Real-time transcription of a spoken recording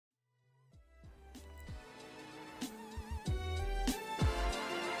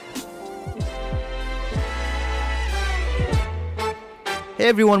Hey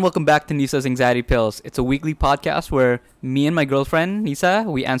everyone, welcome back to Nisa's Anxiety Pills. It's a weekly podcast where me and my girlfriend, Nisa,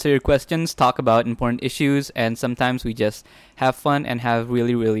 we answer your questions, talk about important issues, and sometimes we just have fun and have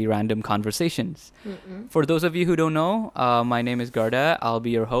really, really random conversations. For those of you who don't know, my name is Garda. I'll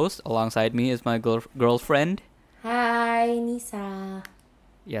be your host. Alongside me is my girlfriend. Hi, Nisa.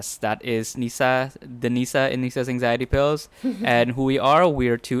 Yes, that is Nisa, the Nisa in Nisa's Anxiety Pills. And who we are,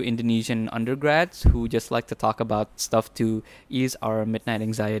 we're two Indonesian undergrads who just like to talk about stuff to ease our midnight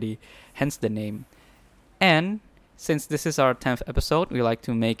anxiety, hence the name. And since this is our 10th episode, we like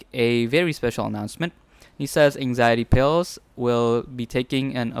to make a very special announcement. Nisa's Anxiety Pills will be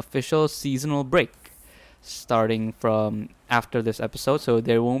taking an official seasonal break starting from after this episode. So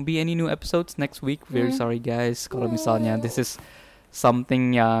there won't be any new episodes next week. Very sorry guys kalau misalnya this is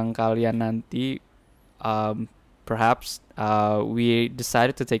something yang kalian nanti perhaps we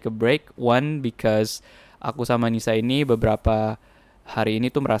decided to take a break. One, because aku sama Nisa ini beberapa hari ini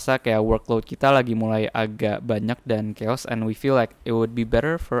tuh merasa kayak workload kita lagi mulai agak banyak dan chaos, and we feel like it would be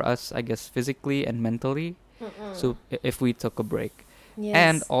better for us, I guess, physically and mentally. So if we took a break. Yes.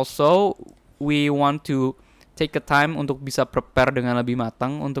 And also we want to take a time untuk bisa prepare dengan lebih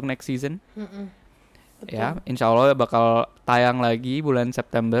matang untuk next season. Betul. Ya, insya Allah bakal tayang lagi bulan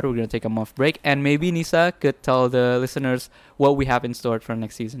September. We're gonna take a month break, and maybe Nisa could tell the listeners what we have in store for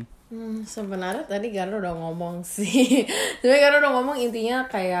next season. Sebenarnya tadi Gara udah ngomong sih. Sebenarnya Gara udah ngomong, intinya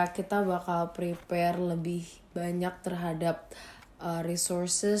kayak kita bakal prepare lebih banyak terhadap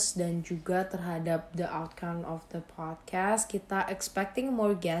resources dan juga terhadap the outcome of the podcast. Kita expecting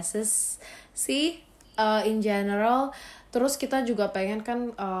more guesses sih in general. Terus kita juga pengen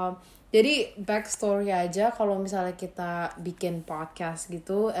kan jadi backstory aja, kalau misalnya kita bikin podcast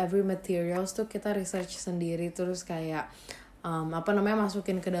gitu, every materials tuh kita research sendiri, terus kayak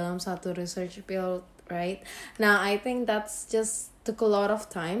masukin ke dalam satu research field, right? Nah, I think that's just took a lot of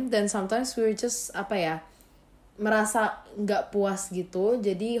time, dan sometimes we're just merasa nggak puas gitu.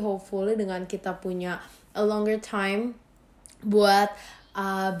 Jadi hopefully dengan kita punya a longer time buat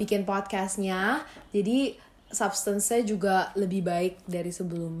bikin podcastnya, jadi substance-nya juga lebih baik dari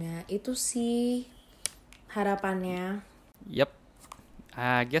sebelumnya. Itu sih harapannya. Yep,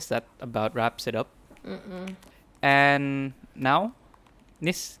 I guess that about wraps it up. And now,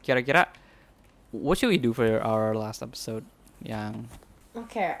 Nis, kira-kira what should we do for our last episode? Yang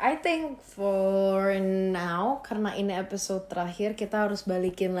Okay, I think for now, karena ini episode terakhir, kita harus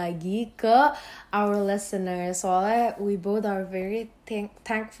balikin lagi ke our listeners. Soalnya we both are very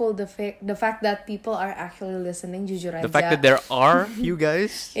thankful the fact that people are actually listening, jujur aja. the fact that there are you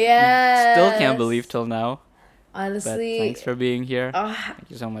guys. Yes. Still can't believe till now. Honestly, But thanks for being here. Thank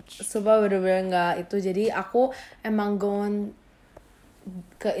you so much. Sumpah bener-bener nggak itu. Jadi aku emang going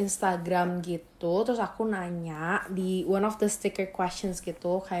ke Instagram gitu, terus aku nanya di one of the sticker questions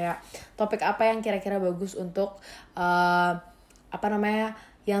gitu, kayak topik apa yang kira-kira bagus untuk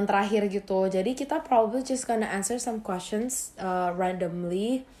yang terakhir gitu. Jadi kita probably just gonna answer some questions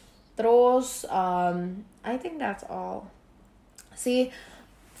randomly. Terus I think that's all sih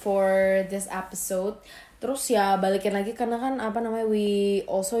for this episode. Terus ya balikin lagi karena kan we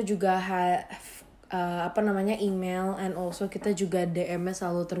also juga have email, and also kita juga DM-nya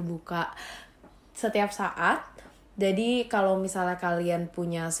selalu terbuka setiap saat. Jadi kalau misalnya kalian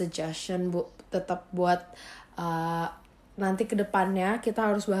punya suggestion tetap buat nanti ke depannya kita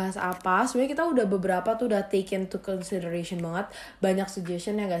harus bahas apa. Sebenarnya kita udah beberapa tuh udah taken to consideration banget. Banyak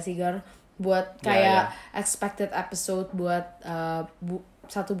suggestion ya gak sih Gar? Buat kayak expected episode buat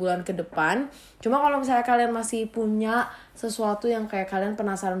 1 bulan ke depan. Cuma kalau misalnya kalian masih punya sesuatu yang kayak kalian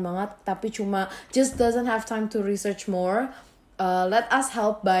penasaran banget tapi cuma just doesn't have time to research more, let us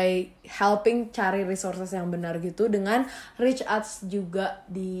help by helping cari resources yang benar gitu dengan reach us juga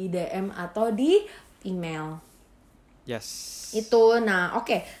di DM atau di email. Yes. Itu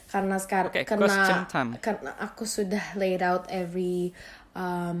karena sekarang question time. Karena aku sudah laid out every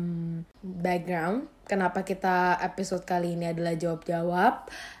background kenapa kita episode kali ini adalah jawab-jawab.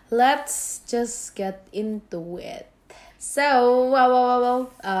 Let's just get into it. So,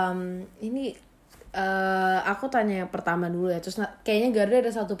 ini aku tanya yang pertama dulu ya. Terus kayaknya Garda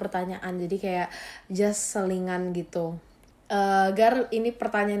ada satu pertanyaan, jadi kayak just selingan gitu. Gar, ini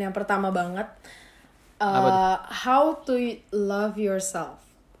pertanyaan yang pertama banget. How to love yourself?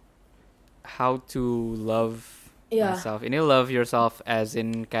 How to love myself. Ini love yourself as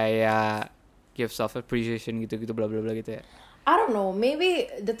in kayak give self appreciation gitu bla bla bla gitu ya. I don't know, maybe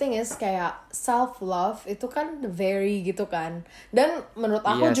the thing is kayak self love itu kan very gitu kan, dan menurut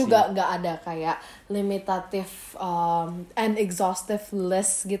aku Iya juga sih. nggak ada kayak limitative and exhaustive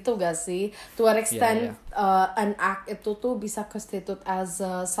list gitu gak sih, to what Iya, iya. extent an act itu tuh bisa constitute as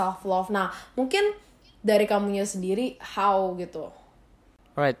self love. Nah mungkin dari kamunya sendiri how gitu.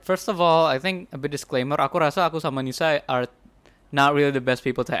 Alright, first of all, I think a bit disclaimer. Aku rasa aku sama Nisa are not really the best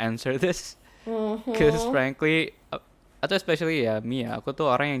people to answer this. Cause frankly, atau especially ya me ya, aku tuh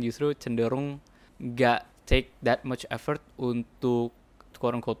orang yang justru cenderung gak take that much effort untuk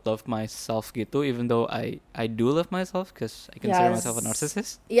quote unquote love myself gitu, even though I do love myself, cause I consider myself a Yes.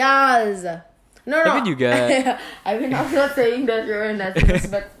 narcissist. Yes. No, no. Tapi juga I mean, I'm not saying that you're a narcissist,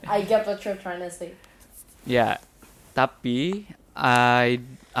 but I get what you're trying to say. ya, tapi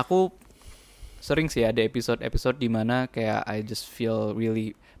aku sering sih ada episode-episode di mana kayak I just feel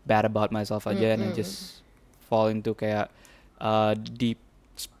really bad about myself aja, and I just fall into kayak deep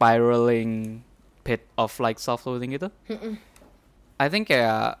spiraling pit of like self-loathing gitu. I think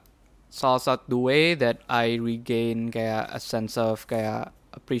kayak salah satu way that I regain kayak a sense of kayak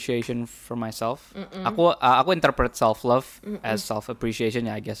appreciation for myself. Aku interpret self-love as self-appreciation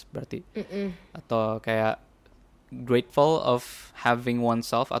ya, I guess berarti. Atau kayak grateful of having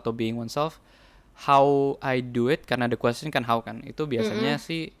oneself atau being oneself. How I do it, karena the question kan how kan. Itu biasanya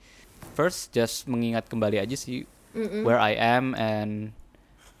sih first just mengingat kembali aja sih where I am, and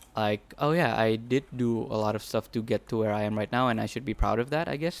like, oh yeah, I did do a lot of stuff to get to where I am right now, and I should be proud of that,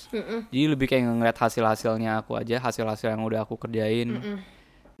 I guess. Jadi lebih kayak ngeliat hasil-hasilnya aku aja, hasil-hasil yang udah aku kerjain.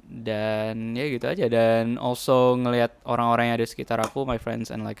 Dan ya gitu aja. Dan also ngeliat orang-orang yang ada di sekitar aku, my friends,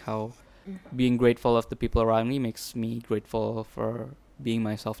 and like how being grateful of the people around me makes me grateful for being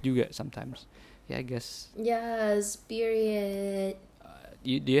myself juga sometimes. Yeah, I guess. Yes, period.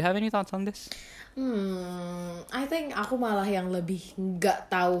 Do you have any thoughts on this? I think aku malah yang lebih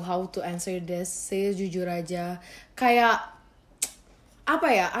nggak tahu how to answer this. Saya jujur aja, kayak apa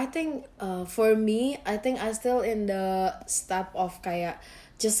ya? I think for me, I think I still in the step of kayak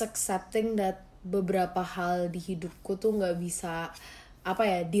just accepting that beberapa hal di hidupku tuh nggak bisa apa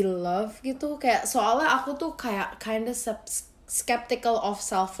ya di love gitu. Kayak soalnya aku tuh kayak kinda skeptical of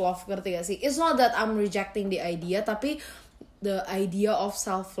self love, ngerti gak sih? It's not that I'm rejecting the idea, tapi the idea of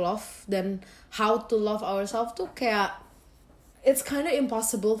self love dan how to love ourselves tuh kayak it's kind of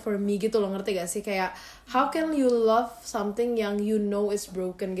impossible for me gitu loh, ngerti gak sih? Kayak how can you love something yang you know is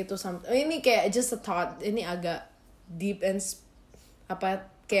broken gitu. Ini kayak just a thought, ini agak deep and apa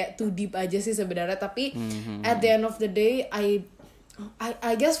kayak too deep aja sih sebenarnya, tapi at the end of the day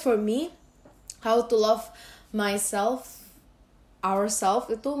I guess for me how to love myself,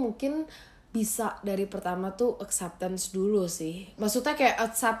 ourself itu mungkin bisa dari pertama tuh acceptance dulu sih. Maksudnya kayak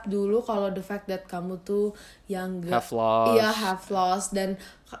accept dulu kalau the fact that kamu tuh yang Have flaws. iya have flaws, dan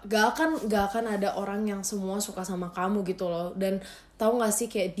gak akan ada orang yang semua suka sama kamu gitu loh. Dan tahu gak sih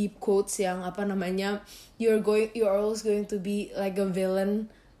kayak deep quotes yang apa namanya, you're always going to be like a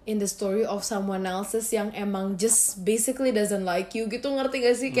villain in the story of someone else's yang emang just basically doesn't like you gitu, ngerti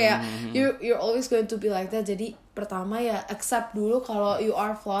gak sih? Kayak you're always going to be like that. Jadi pertama ya accept dulu kalau you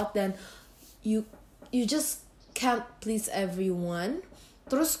are flawed, dan you just can't please everyone.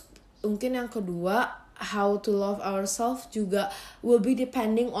 Terus mungkin yang kedua, how to love ourselves juga will be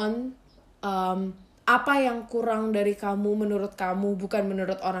depending on apa yang kurang dari kamu menurut kamu, bukan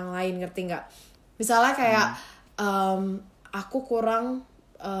menurut orang lain, ngerti nggak? Misalnya kayak aku kurang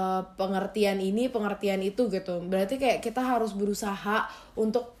pengertian ini, pengertian itu gitu. Berarti kayak kita harus berusaha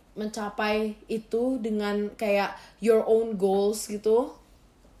untuk mencapai itu dengan kayak your own goals gitu.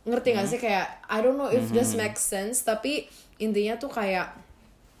 Ngerti gak sih? Kayak I don't know if this makes sense, tapi intinya tuh kayak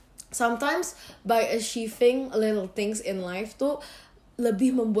sometimes by achieving little things in life tuh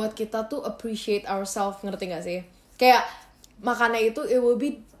lebih membuat kita tuh appreciate ourselves, ngerti gak sih? Kayak makanya itu it will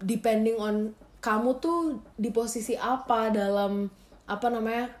be depending on kamu tuh di posisi apa dalam apa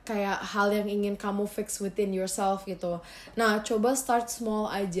namanya kayak hal yang ingin kamu fix within yourself gitu. Nah coba start small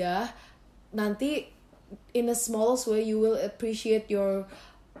aja, nanti in the smallest way you will appreciate your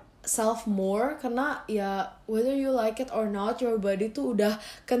self more, karena ya whether you like it or not, your body tuh udah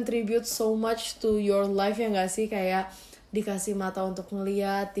contribute so much to your life ya gak sih? Kayak dikasih mata untuk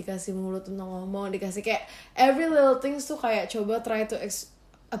ngeliat, dikasih mulut untuk ngomong, dikasih kayak every little things tuh kayak coba try to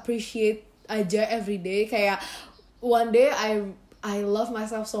appreciate aja every day. Kayak one day I love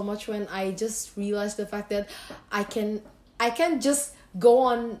myself so much when I just realized the fact that I can just go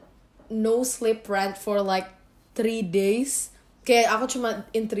on no sleep rant for like 3 days. Kayak aku cuma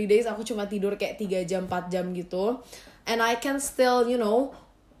in 3 days aku cuma tidur kayak 3 jam 4 jam gitu, and I can still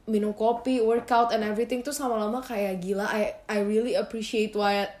minum kopi, workout and everything tuh sama lama kayak gila. I really appreciate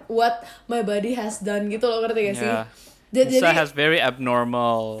what my body has done gitu loh, ngerti gak sih? Yeah. Jadi Nisa has very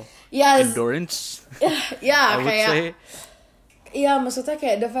abnormal yes, endurance. ya I would kayak say. iya, maksudnya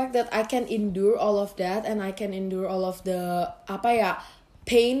kayak the fact that I can endure all of that and I can endure all of the apa ya,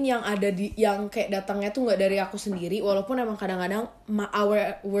 pain yang ada di yang kayak datangnya tuh nggak dari aku sendiri, walaupun emang kadang-kadang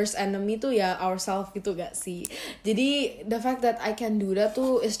our worst enemy tuh ya ourselves gitu gak sih. Jadi the fact that I can do that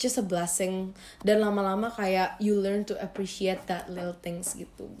tuh is just a blessing, dan lama-lama kayak you learn to appreciate that little things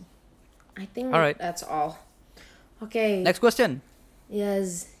gitu. I think Alright. that's all. Okay. Next question.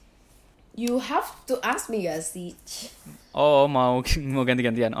 Yes. You have to ask me gak sih? Oh, mau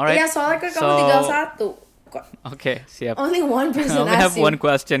ganti-gantian. Alright. Iya, soalnya kan kamu tinggal satu. Okay, siap. Only one I person only have asked you. one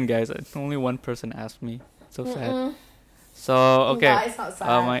question, guys. Only one person asked me. So sad. So okay. Enggak, it's not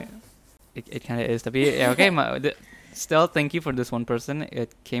sad. It kind of is. Tapi ya okay. Still, thank you for this one person.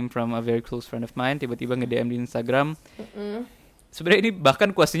 It came from a very close friend of mine. Tiba-tiba nge-DM di Instagram. Sebenarnya ini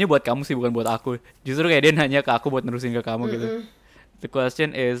bahkan questionnya buat kamu sih, bukan buat aku. Justru kayak dia nanya ke aku buat nerusin ke kamu gitu. The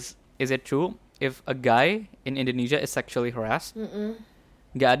question is it true if a guy in Indonesia is sexually harassed?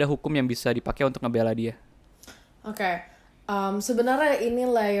 Gak ada hukum yang bisa dipakai untuk ngebela dia. Oke. Sebenarnya ini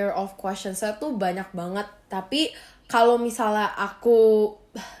layer of questions saya tuh banyak banget. Tapi kalau misalnya aku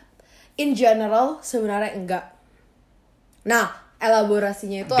in general sebenarnya enggak. Nah,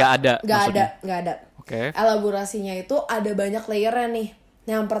 elaborasinya itu Gak ada. Gak ada. Oke. Elaborasinya itu ada banyak layernya nih.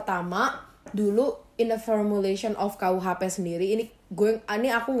 Yang pertama, dulu in the formulation of KUHP sendiri, ini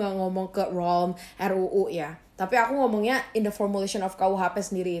aku nggak ngomong ke RUU ya, tapi aku ngomongnya in the formulation of KUHP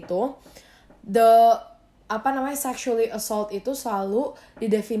sendiri itu, sexually assault itu selalu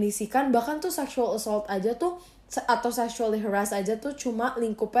didefinisikan, bahkan tuh sexual assault aja tuh atau sexually harass aja tuh cuma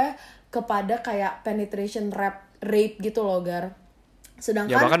lingkupnya kepada kayak penetration rape gitu loh, Gar.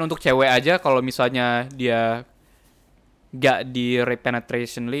 Sedangkan Ya bahkan untuk cewek aja kalau misalnya dia gak di rape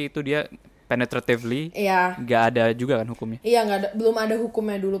penetrationally, itu dia penetratively, iya, gak ada juga kan hukumnya. Iya, belum ada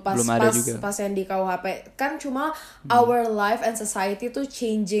hukumnya dulu pas yang di KUHP kan, cuma our life and society tuh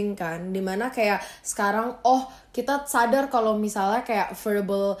changing kan, dimana kayak sekarang kita sadar kalau misalnya kayak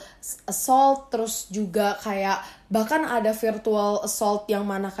verbal assault, terus juga kayak bahkan ada virtual assault yang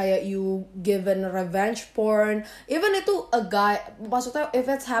mana kayak you given revenge porn, even itu a guy, maksudnya if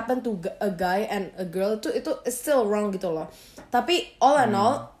it's happened to a guy and a girl itu still wrong gitu loh. Tapi all in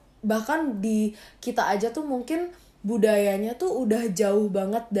all, bahkan di kita aja tuh mungkin budayanya tuh udah jauh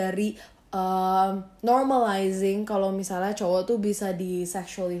banget dari normalizing kalau misalnya cowok tuh bisa di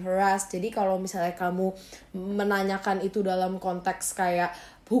sexually harass. Jadi kalau misalnya kamu menanyakan itu dalam konteks kayak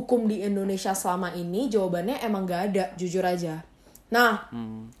hukum di Indonesia selama ini, jawabannya emang gak ada, jujur aja. Nah,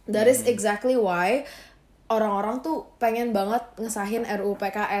 that is exactly why orang-orang tuh pengen banget ngesahin RUU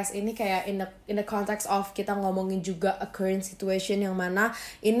PKS ini, kayak in the context of kita ngomongin juga a current situation yang mana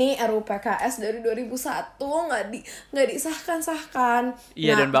ini RUU PKS dari 2001 nggak disahkan.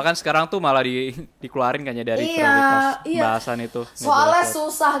 Iya, dan bahkan sekarang tuh malah dikeluarin kayaknya dari prioritas bahasan itu. Soalnya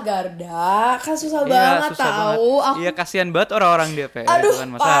susah, Garda, kan susah banget tahu. Iya, kasihan banget orang-orang DPR itu kan,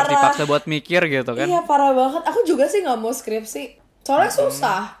 masa harus dipaksa buat mikir gitu kan. Iya, parah banget. Aku juga sih nggak mau skripsi, soalnya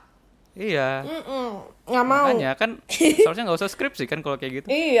susah. Iya. Nggak mau. Makanya kan seharusnya nggak usah skripsi kan kalau kayak gitu.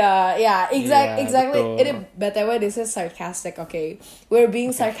 Iya, exactly. Betul. Ini BTW this is sarcastic, okay? We're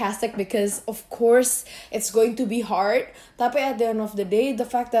being sarcastic because of course it's going to be hard. Tapi at the end of the day, the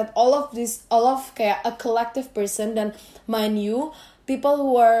fact that all of kayak a collective person, dan mind you, people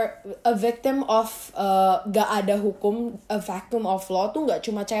who are a victim of gak ada hukum, a vacuum of law tuh gak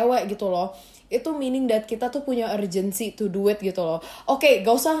cuma cewek gitu loh. Itu meaning that kita tuh punya urgency to do it gitu loh. Oke,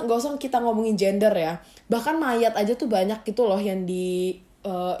 gak usah kita ngomongin gender ya. Bahkan mayat aja tuh banyak gitu loh yang di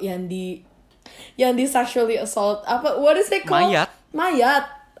sexually assault. What is it called? Mayat.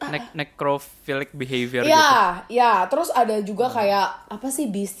 Necrophilic behavior gitu. Ya. Terus ada juga kayak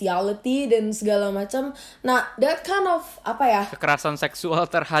bestiality dan segala macam. Nah, that kind of kekerasan seksual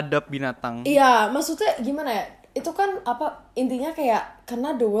terhadap binatang. Iya, maksudnya gimana ya? Itu kan intinya kayak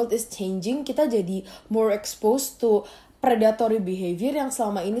karena the world is changing, kita jadi more exposed to predatory behavior yang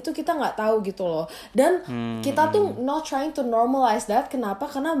selama ini tuh kita nggak tahu gitu loh. Dan kita tuh not trying to normalize that. Kenapa?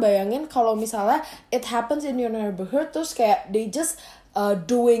 Karena bayangin kalau misalnya it happens in your neighborhood, terus kayak they just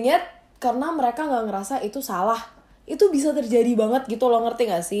doing it karena mereka nggak ngerasa itu salah. Itu bisa terjadi banget gitu loh, ngerti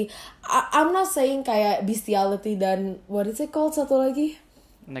nggak sih? I'm not saying kayak bestiality dan what is it called satu lagi?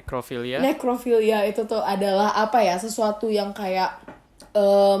 Necrophilia Necrophilia itu tuh adalah sesuatu yang kayak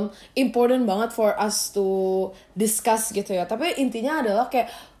important banget for us to discuss gitu ya. Tapi intinya adalah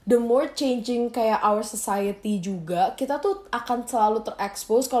kayak the more changing kayak our society juga, kita tuh akan selalu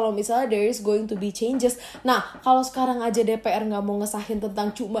terexpose kalau misalnya there is going to be changes. Nah, kalau sekarang aja DPR nggak mau ngesahin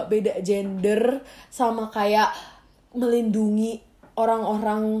tentang cuma beda gender sama kayak melindungi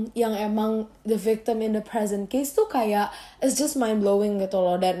orang-orang yang emang the victim in the present case tuh kayak it's just mind blowing gitu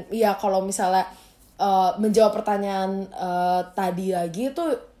loh. Dan ya kalau misalnya menjawab pertanyaan tadi lagi itu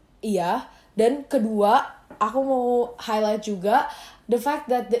iya. Dan kedua, aku mau highlight juga the fact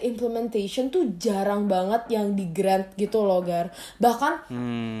that the implementation tuh jarang banget yang di grant gitu loh, Gar.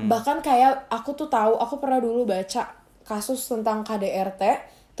 Bahkan kayak aku tuh tahu, aku pernah dulu baca kasus tentang KDRT,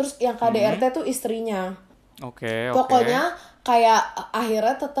 terus yang KDRT tuh istrinya. Oke. Pokoknya kayak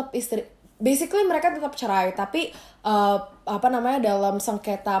akhirnya tetap istri, basically mereka tetap cerai, tapi dalam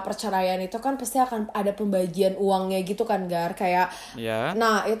sengketa perceraian itu kan pasti akan ada pembagian uangnya gitu kan, Gar, kayak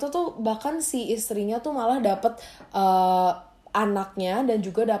nah itu tuh bahkan si istrinya tuh malah dapet anaknya dan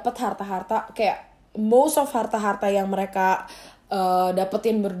juga dapet harta-harta, kayak most of harta-harta yang mereka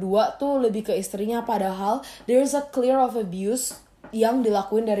dapetin berdua tuh lebih ke istrinya, padahal there's a clear of abuse yang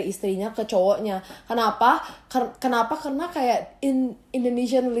dilakuin dari istrinya ke cowoknya. Kenapa? Karena kayak in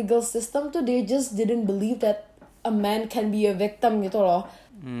Indonesian legal system tuh they just didn't believe that a man can be a victim gitu loh.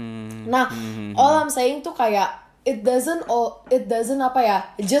 Nah, all I'm saying tuh kayak it doesn't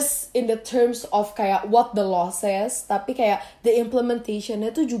just in the terms of kayak what the law says, tapi kayak the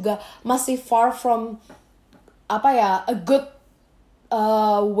implementationnya tuh juga masih far from a good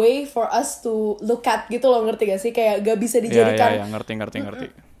way for us to look at gitu loh, ngerti gak sih? Kayak gak bisa dijadikan ngerti.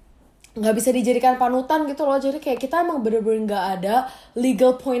 Gak bisa dijadikan panutan gitu loh. Jadi kayak kita emang bener-bener gak ada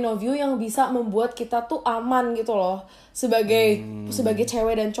legal point of view yang bisa membuat kita tuh aman gitu loh sebagai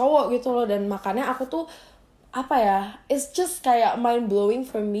cewek dan cowok gitu loh. Dan makanya aku tuh it's just kayak mind blowing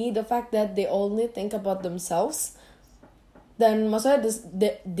for me the fact that they only think about themselves. Dan maksudnya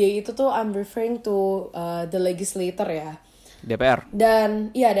they itu tuh I'm referring to the legislator ya, DPR.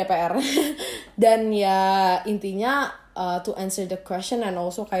 Dan ya DPR. Dan ya intinya to answer the question and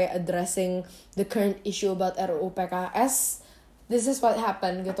also kayak addressing the current issue about RUU PKS, this is what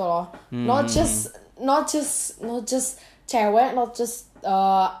happened gitu loh. Not just cewek, not just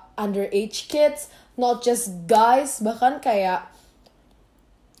underage kids, not just guys, bahkan kayak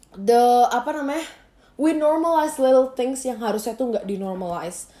we normalize little things yang harusnya tuh nggak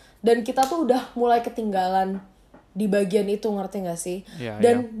dinormalize. Dan kita tuh udah mulai ketinggalan di bagian itu, ngerti gak sih?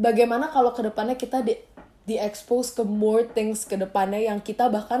 Dan bagaimana kalau kedepannya kita di-expose ke more things kedepannya yang kita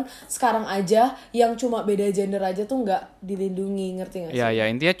bahkan sekarang aja yang cuma beda gender aja tuh nggak dilindungi, ngerti gak sih? Ya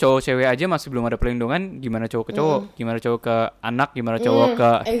intinya cowok cewek aja masih belum ada perlindungan, gimana cowok ke cowok, gimana cowok ke anak, gimana cowok ke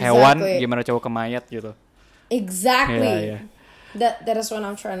hewan, gimana cowok ke mayat gitu. Exactly. That is what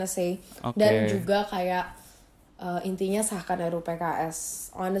I'm trying to say. Dan juga kayak intinya sahkan RUU PKS.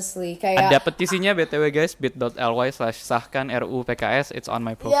 Honestly, kayak ada petisinya BTW guys, bit.ly/sahkan RUU PKS. It's on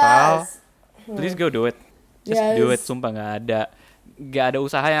my profile. Yes. Please go do it. Just do it. Sumpah gak ada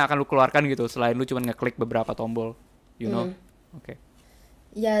usaha yang akan lu keluarkan gitu selain lu cuma ngeklik beberapa tombol, you know.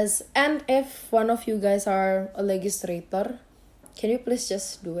 Yes, and if one of you guys are a legislator, can you please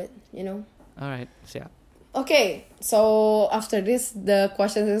just do it, you know? Alright, siap. Okay, so after this the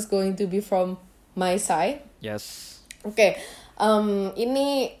question is going to be from my side. Yes. Oke,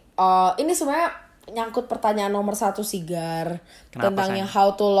 ini sebenarnya nyangkut pertanyaan nomor 1 sih, Gar. Kenapa, tentang sayang? yang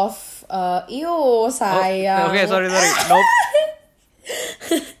how to love sayang. Oke, sorry. Nope.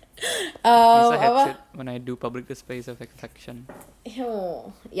 When I do public displays of affection.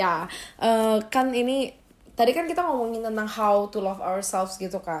 Kan ini tadi kan kita ngomongin tentang how to love ourselves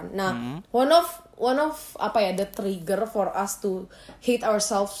gitu kan. Nah, one of the trigger for us to hate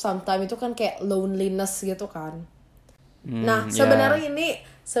ourselves sometimes itu kan kayak loneliness gitu kan. Nah, sebenarnya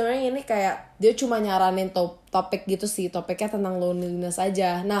ini kayak dia cuma nyaranin topik gitu sih, topiknya tentang loneliness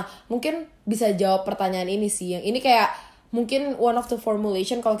aja. Nah, mungkin bisa jawab pertanyaan ini sih. Yang ini kayak mungkin one of the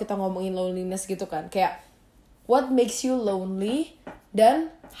formulation kalau kita ngomongin loneliness gitu kan. Kayak what makes you lonely dan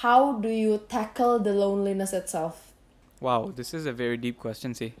how do you tackle the loneliness itself? Wow, this is a very deep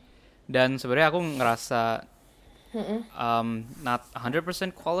question sih. Dan sebenarnya aku ngerasa not 100%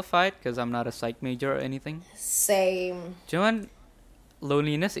 qualified because I'm not a psych major or anything. Same. Cuman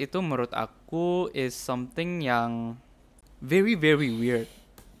loneliness itu menurut aku is something yang very very weird.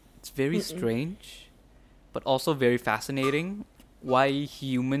 It's very strange, but also very fascinating. Why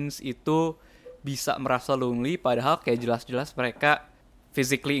humans itu bisa merasa lonely padahal kayak jelas-jelas mereka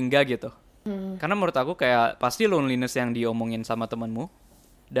physically enggak gitu. Karena menurut aku kayak pasti loneliness yang diomongin sama temanmu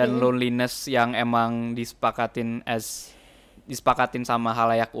dan loneliness yang emang disepakatin as disepakatin sama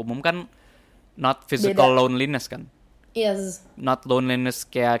halayak umum kan not physical Beda. loneliness kan. Yes. Not loneliness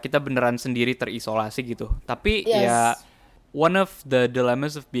kayak kita beneran sendiri terisolasi gitu. Tapi ya Yes. one of the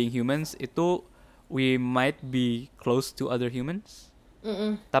dilemmas of being humans itu we might be close to other humans.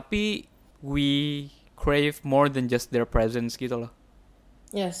 Tapi we crave more than just their presence gitu loh.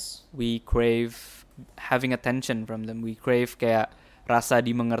 Yes. We crave having attention from them. We crave kayak rasa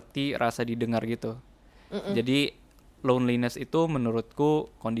dimengerti, rasa didengar gitu. Jadi loneliness itu menurutku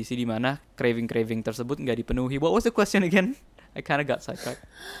kondisi di mana craving tersebut nggak dipenuhi. What was the question again? I kinda got sidetracked.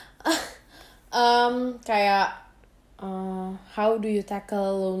 Kayak how do you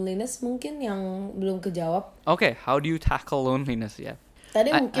tackle loneliness mungkin yang belum kejawab. Okay, how do you tackle loneliness ya? Tadi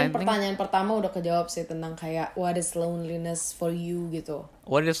I mungkin think- pertanyaan pertama udah kejawab sih tentang kayak what is loneliness for you gitu.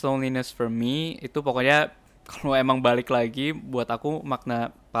 What is loneliness for me? Itu pokoknya kalau emang balik lagi buat aku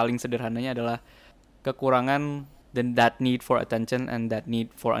makna paling sederhananya adalah kekurangan dan that need for attention and that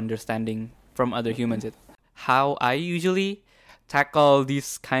need for understanding from other humans. How I usually tackle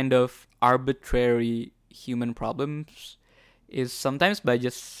these kind of arbitrary human problems is sometimes by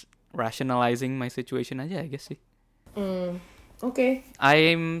just rationalizing my situation aja, I guess sih. Oke.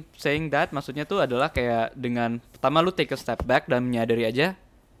 I'm saying that maksudnya tuh adalah kayak dengan pertama lu take a step back dan menyadari aja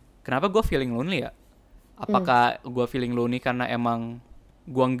kenapa gue feeling lonely ya? Apakah gue feeling lonely karena emang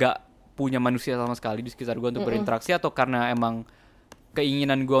gue nggak punya manusia sama sekali di sekitar gue untuk berinteraksi, atau karena emang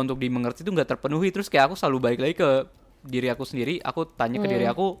keinginan gue untuk dimengerti itu nggak terpenuhi? Terus kayak aku selalu balik lagi ke diri aku sendiri, aku tanya ke diri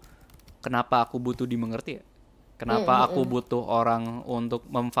aku, kenapa aku butuh dimengerti ya? Kenapa aku butuh orang untuk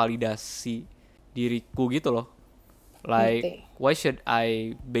memvalidasi diriku gitu loh? Like, why should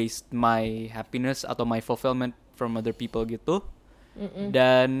I base my happiness atau my fulfillment from other people gitu?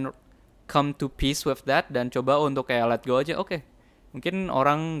 Dan come to peace with that dan coba untuk kayak let go aja. Oke, mungkin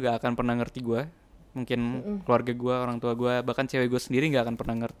orang nggak akan pernah ngerti gue, mungkin keluarga gue, orang tua gue, bahkan cewek gue sendiri nggak akan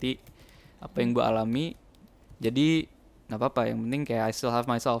pernah ngerti apa yang gue alami. Jadi nggak apa-apa, yang penting kayak I still have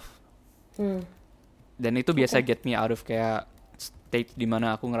myself. Dan itu biasa get me out of kayak state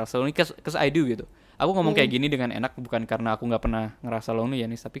dimana aku ngerasa lonely, cause I do gitu. Aku ngomong kayak gini dengan enak bukan karena aku nggak pernah ngerasa lonely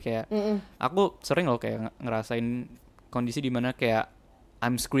ya nih, tapi kayak aku sering loh kayak ngerasain kondisi dimana kayak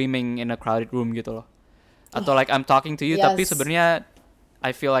I'm screaming in a crowded room gitu loh, atau like I'm talking to you tapi sebenarnya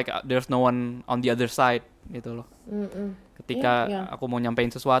I feel like there's no one on the other side gitu loh. Ketika aku mau nyampein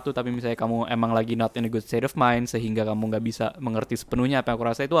sesuatu tapi misalnya kamu emang lagi not in a good state of mind sehingga kamu nggak bisa mengerti sepenuhnya apa yang aku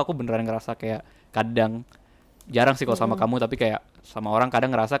rasa, itu aku beneran ngerasa kayak kadang, jarang sih kalau sama kamu, tapi kayak sama orang kadang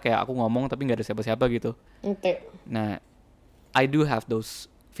ngerasa kayak aku ngomong tapi nggak ada siapa-siapa gitu. Nah, I do have those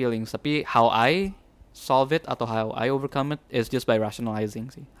feelings, tapi how I solve it atau how I overcome it is just by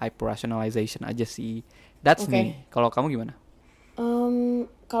rationalizing sih, hyper rationalization aja sih. That's me. Kalau kamu gimana?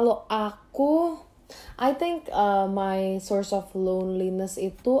 Kalau aku, I think my source of loneliness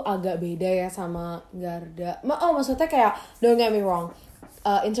itu agak beda ya sama Garda. Maksudnya kayak, don't get me wrong,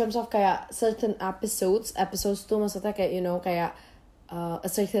 in terms of kayak certain episodes tuh maksudnya kayak you know kayak a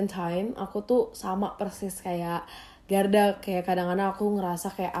certain time aku tuh sama persis kayak Garda, kayak kadang-kadang aku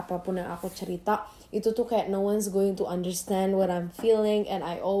ngerasa kayak apapun yang aku cerita itu tuh kayak no one's going to understand what I'm feeling, and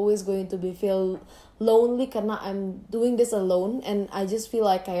I always going to be feel lonely karena I'm doing this alone, and I just feel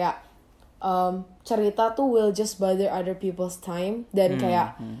like kayak cerita tuh will just bother other people's time, dan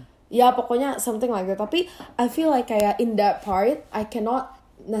kayak ya pokoknya something like that. Tapi I feel like kayak in that part I cannot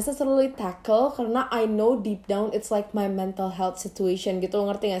necessarily tackle karena I know deep down it's like my mental health situation gitu,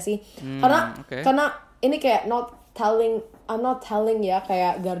 ngerti gak sih? Karena ini kayak I'm not telling ya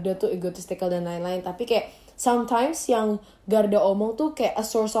kayak Garda tuh egotistical dan lain-lain, tapi kayak sometimes yang Garda omong tuh kayak a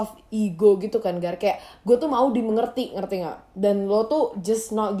source of ego gitu kan, Gar, kayak gue tuh mau dimengerti, ngerti gak? Dan lo tuh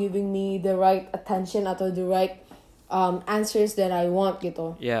just not giving me the right attention atau the right answers that I want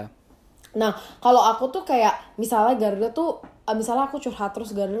gitu. Nah, kalau aku tuh kayak misalnya Garda tuh misalnya aku curhat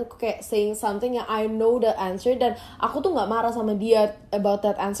terus Garda tuh kayak saying something yang I know the answer, dan aku tuh nggak marah sama dia about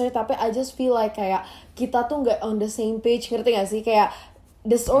that answer, tapi I just feel like kayak kita tuh nggak on the same page, ngerti gak sih? Kayak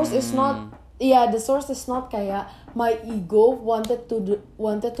the source is not kayak my ego wanted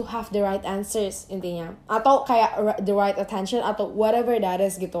to have the right answers intinya, atau kayak the right attention atau whatever that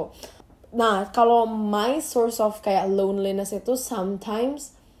is gitu. Nah, kalau my source of kayak loneliness itu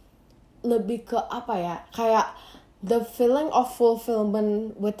sometimes lebih ke apa ya, kayak the feeling of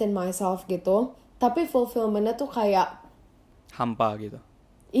fulfillment within myself gitu, tapi fulfillmentnya tuh kayak hampa gitu.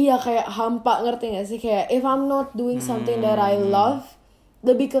 Iya, kayak hampa, ngerti gak sih? Kayak if I'm not doing something that I love,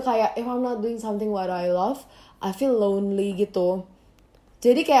 lebih ke kayak if I'm not doing something what I love, I feel lonely gitu.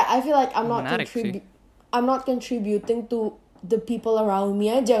 Jadi kayak I feel like I'm not contributing to the people around me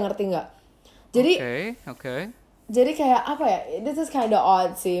aja, ngerti gak? Jadi Jadi kayak apa ya, this is kind of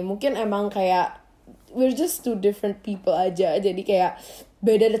odd sih, mungkin emang kayak we're just two different people aja, jadi kayak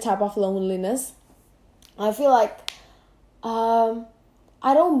beda the type of loneliness. I feel like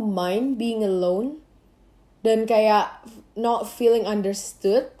I don't mind being alone dan kayak not feeling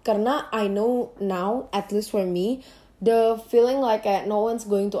understood, karena I know now, at least for me, the feeling like kayak no one's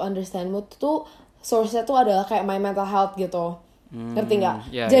going to understand me tuh source-nya tuh adalah kayak my mental health gitu. Ngerti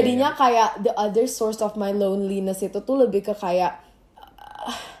nggak? Yeah, Jadinya kayak the other source of my loneliness itu tuh lebih ke kayak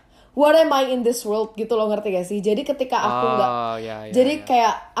what am I in this world gitu loh, ngerti gak sih? Jadi ketika aku nggak,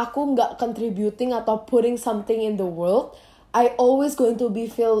 kayak aku nggak contributing atau putting something in the world, I'm always going to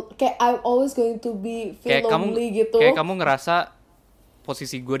feel lonely gitu. Kayak kamu ngerasa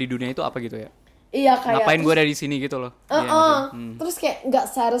posisi gue di dunia itu apa gitu ya? Iya, kayak ngapain gue ada di sini gitu loh. Terus kayak nggak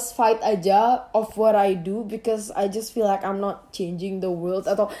satisfied aja of what I do because I just feel like I'm not changing the world.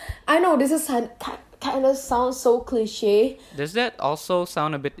 Atau I know this is kind of sounds so cliche. Does that also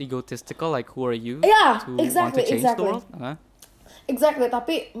sound a bit egotistical? Like who are you? Yeah, to exactly, want to change the world? Exactly,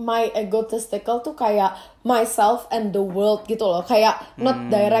 tapi my egotistical tuh kayak myself and the world gitu loh. Kayak not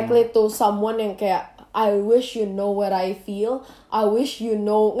directly to someone yang kayak I wish you know what I feel. I wish you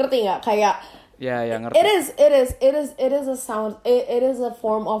know, ngerti nggak? Kayak ngerti. It is a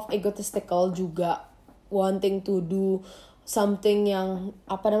form of egotistical juga, wanting to do something yang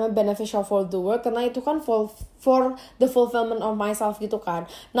beneficial for the world, karena itu kan for the fulfillment of myself gitu kan.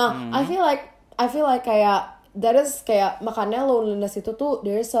 Nah, I feel like kayak that is kayak makanya loneliness itu tuh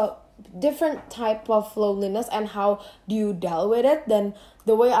there is a different type of loneliness and how do you deal with it. Dan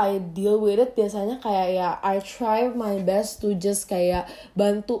the way I deal with it biasanya kayak ya I try my best to just kayak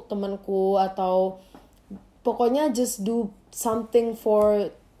bantu temanku atau pokoknya just do something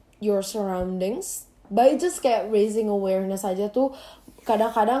for your surroundings by just kayak raising awareness aja tuh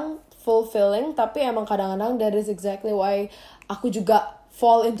kadang-kadang fulfilling. Tapi emang kadang-kadang that is exactly why aku juga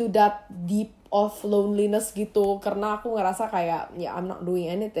fall into that deep of loneliness gitu, karena aku ngerasa kayak I'm not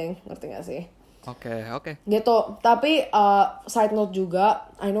doing anything, ngerti gak sih? Oke. Gitu. Tapi side note juga,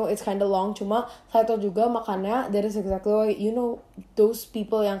 I know it's kinda long, cuma side note juga makanya that is exactly why those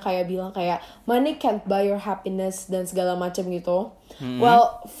people yang kayak bilang kayak money can't buy your happiness dan segala macam gitu.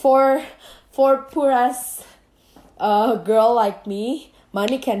 Well, for poor as girl like me,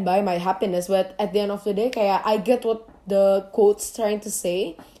 money can buy my happiness, but at the end of the day kayak I get what the quote's trying to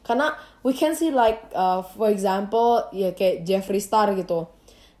say, karena we can see like for example ya kayak Jeffree Star gitu,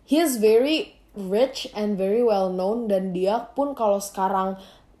 he is very rich and very well known, dan dia pun kalau sekarang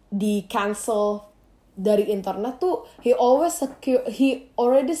di cancel dari internet tuh he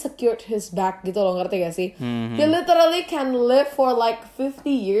already secured his bag gitu loh, ngerti gak sih? He literally can live for like 50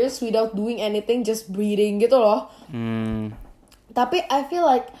 years without doing anything, just breathing gitu loh. Tapi I feel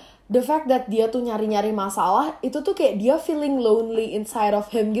like the fact that dia tuh nyari-nyari masalah itu tuh kayak dia feeling lonely inside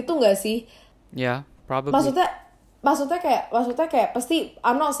of him gitu gak sih? Yeah, probably. Maksudnya kayak pasti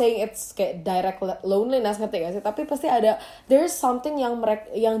I'm not saying it's kayak direct loneliness, ngerti gak sih? Tapi pasti ada there's something yang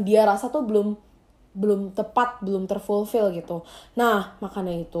dia rasa tuh belum tepat, belum terfulfill gitu. Nah,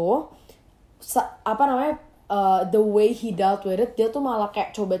 makanya itu the way he dealt with it, dia tuh malah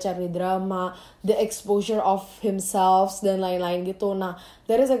kayak coba cari drama, the exposure of himself dan lain-lain gitu. Nah,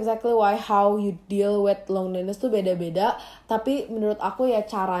 that is exactly why how you deal with loneliness tuh beda-beda. Tapi menurut aku ya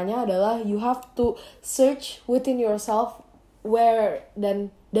caranya adalah you have to search within yourself where dan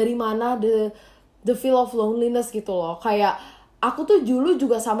dari mana the feel of loneliness gitu loh. Kayak aku tuh dulu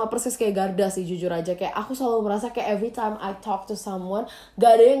juga sama persis kayak Garda sih, jujur aja. Kayak aku selalu merasa kayak every time I talk to someone,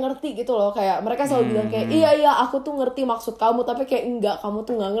 gak ada yang ngerti gitu loh. Kayak mereka selalu bilang kayak, iya aku tuh ngerti maksud kamu, tapi kayak enggak, kamu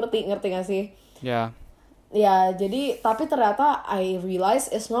tuh gak ngerti gak sih? Ya. Ya, jadi tapi ternyata I realize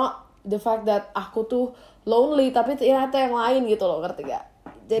it's not the fact that aku tuh lonely, tapi ternyata yang lain gitu loh, ngerti gak?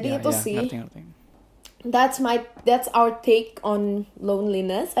 Jadi itu sih. Ngerti. That's our take on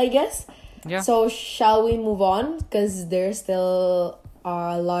loneliness, I guess. Yeah. So shall we move on? Because there's still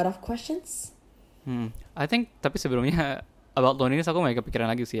a lot of questions. I think tapi sebelumnya about loneliness aku masih kepikiran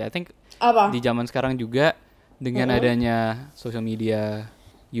lagi sih. I think apa? Di zaman sekarang juga dengan adanya social media,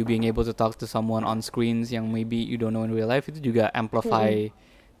 you being able to talk to someone on screens yang maybe you don't know in real life, itu juga amplify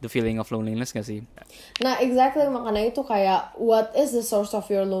the feeling of loneliness gak sih? Nah, exactly, makanya itu kayak what is the source of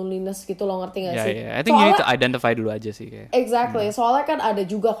your loneliness gitu loh, ngerti gak sih? Yeah. I think you need to identify dulu aja sih kayak. Exactly, soalnya kan ada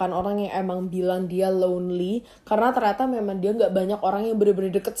juga kan orang yang emang bilang dia lonely karena ternyata memang dia gak banyak orang yang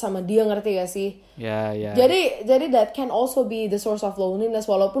bener-bener deket sama dia, ngerti gak sih? Yeah. Jadi that can also be the source of loneliness,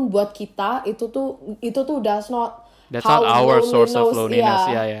 walaupun buat kita itu tuh that's not our source of loneliness.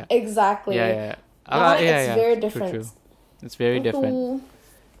 Yeah. Exactly. Yeah. It's very different. True. It's very different.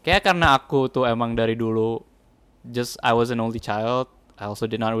 Kayak karena aku tuh emang dari dulu just I was an only child. I also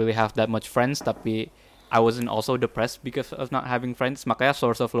did not really have that much friends, tapi I wasn't also depressed because of not having friends. Makanya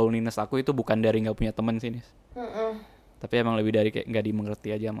source of loneliness aku itu bukan dari nggak punya teman sih, Nis. Tapi emang lebih dari kayak nggak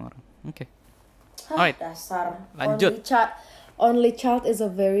dimengerti aja sama orang. Oke. Alright. Dasar. Lanjut. Only child is a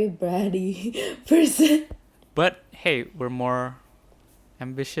very bratty person. But hey, we're more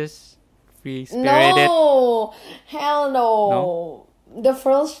ambitious, free spirited. No, hell no. No? The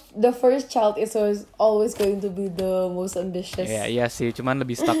first child is always going to be the most ambitious. Iya sih, cuman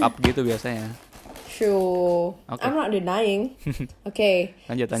lebih stuck up gitu biasanya. True. Okay. I'm not denying. Okay.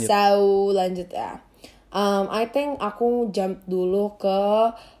 Lanjut. So lanjut ya. I think aku jump dulu ke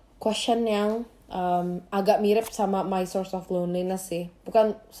question yang agak mirip sama my source of loneliness sih.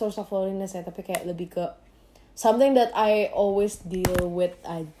 Bukan source of loneliness ya, tapi kayak lebih ke something that I always deal with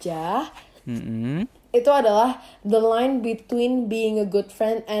aja. Itu adalah the line between being a good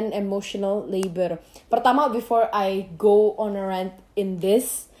friend and emotional labor. Pertama, before I go on a rant in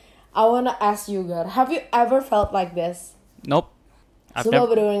this, I wanna ask you, Gar, have you ever felt like this? Nope. Sumpah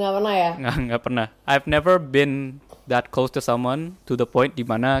bener-bener gak pernah ya? Nggak pernah. I've never been that close to someone to the point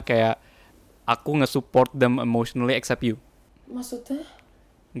dimana kayak aku nge-support them emotionally except you. Maksudnya?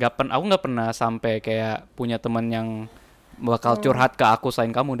 Aku nggak pernah sampai kayak punya teman yang bakal curhat ke aku selain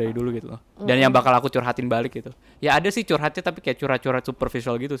kamu dari dulu gitu loh. Dan yang bakal aku curhatin balik gitu. Ya ada sih curhatnya tapi kayak curhat-curhat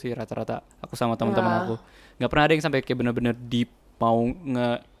superficial gitu sih rata-rata aku sama teman-teman aku. Nggak pernah ada yang sampai kayak bener-bener deep mau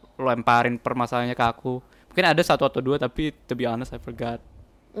ngelemparin permasalahannya ke aku. Mungkin ada 1 atau 2 tapi to be honest I forgot.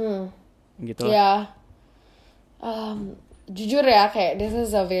 Gitu lah. Ya. Jujur ya kayak this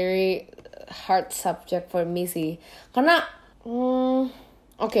is a very hard subject for me sih. Karena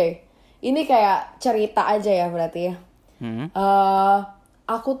okay. Ini kayak cerita aja ya berarti ya.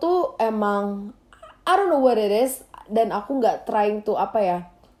 Aku tuh emang I don't know what it is dan aku nggak trying to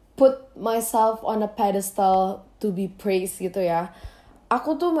put myself on a pedestal to be praised gitu ya.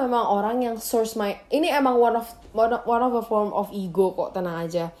 Aku tuh memang orang yang source ini emang one of a form of ego kok, tenang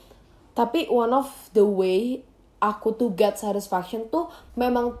aja. Tapi one of the way aku tuh get satisfaction tuh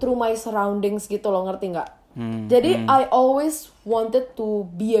memang through my surroundings gitu loh, ngerti nggak? Jadi I always wanted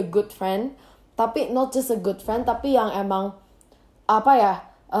to be a good friend, tapi not just a good friend, tapi yang emang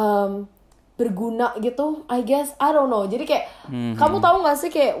berguna gitu, I guess, I don't know. Jadi kayak kamu tahu nggak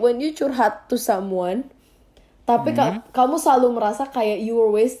sih kayak when you curhat to someone, tapi kamu selalu merasa kayak you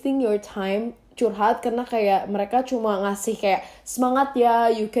were wasting your time curhat karena kayak mereka cuma ngasih kayak semangat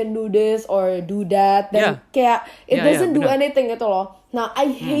ya, you can do this or do that, dan kayak it doesn't do anything gitu loh. Nah,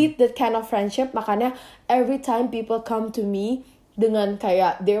 I hate that kind of friendship. Makanya every time people come to me dengan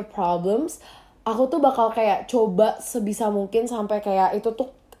kayak their problems, aku tuh bakal kayak coba sebisa mungkin sampai kayak itu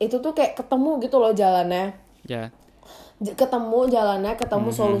tuh kayak ketemu gitu loh jalannya. Ketemu jalannya,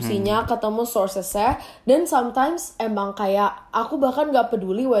 ketemu solusinya, ketemu sourcesnya. Dan sometimes emang kayak aku bahkan gak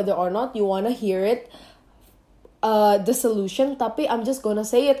peduli whether or not you wanna hear it, the solution, tapi I'm just gonna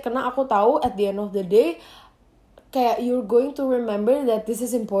say it karena aku tahu at the end of the day kayak you're going to remember that this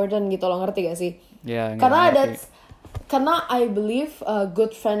is important gitu loh, ngerti gak sih? Karena I believe a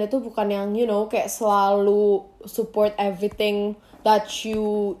good friend itu bukan yang kayak selalu support everything that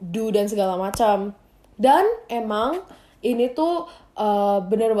you do dan segala macam. Dan emang ini tuh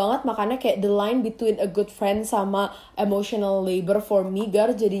bener banget, makanya kayak the line between a good friend sama emotional labor for me,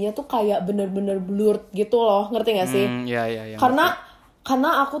 Gar, jadinya tuh kayak bener-bener blurred gitu loh, ngerti gak sih? Karena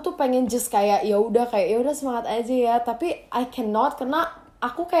aku tuh pengen just kayak ya udah semangat aja ya, tapi I cannot karena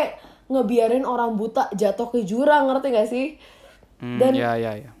aku kayak ngebiarin orang buta jatuh ke jurang, ngerti gak sih? Dan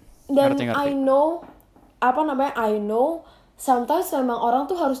ngerti. I know I know sometimes memang orang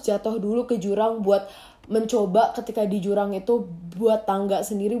tuh harus jatuh dulu ke jurang buat mencoba ketika di jurang itu buat tangga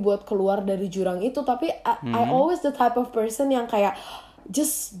sendiri buat keluar dari jurang itu. Tapi I always the type of person yang kayak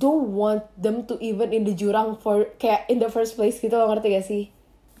just don't want them to even in the jurang for kayak in the first place gitu loh, ngerti gak sih?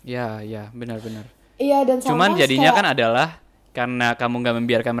 Ya, benar-benar. Iya, dan cuman jadinya kayak, kan adalah karena kamu gak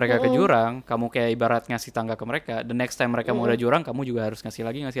membiarkan mereka ke jurang, kamu kayak ibarat ngasih tangga ke mereka. The next time mereka mau ada jurang, kamu juga harus ngasih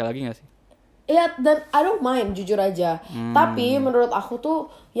lagi gak sih? Iya, dan I don't mind, jujur aja. Tapi menurut aku tuh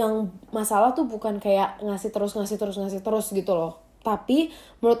yang masalah tuh bukan kayak ngasih terus gitu loh. Tapi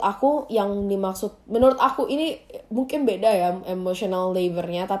menurut aku yang dimaksud, menurut aku ini mungkin beda ya emotional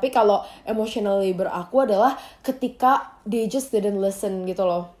labornya. Tapi kalau emotional labor aku adalah ketika they just didn't listen gitu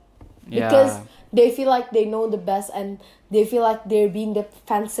loh. Because they feel like they know the best and they feel like they're being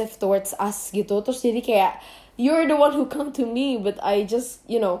defensive towards us gitu. Terus jadi kayak you're the one who come to me, but I just,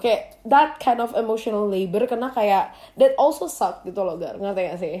 kayak that kind of emotional labor, karena kayak that also suck gitu loh, Gar, ngerti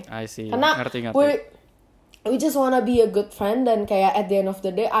gak sih? I see. Karena ngerti. we just wanna be a good friend, dan kayak at the end of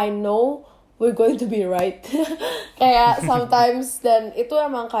the day, I know we're going to be right. Kayak sometimes, dan itu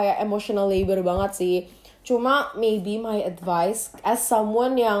emang kayak emotional labor banget sih. Cuma maybe my advice as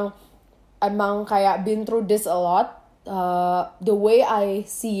someone yang emang kayak been through this a lot, the way I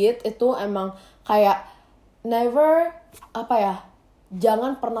see it itu emang kayak never, apa ya,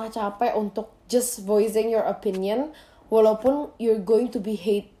 jangan pernah capek untuk just voicing your opinion walaupun you're going to be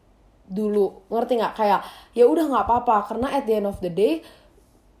hate dulu, ngerti nggak? Kayak ya udah nggak apa-apa, karena at the end of the day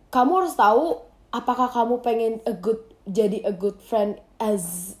kamu harus tahu apakah kamu pengen jadi a good friend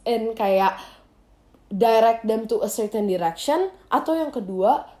as in kayak direct them to a certain direction, atau yang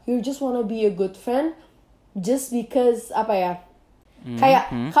kedua you just wanna be a good friend just because apa ya,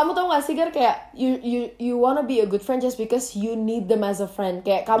 kayak kamu tau gak sih Gar, kayak you wanna be a good friend just because you need them as a friend,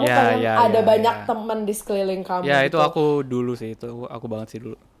 kayak kamu pengen ada banyak teman di sekeliling kamu. Ya gitu. Itu aku dulu sih, itu aku banget sih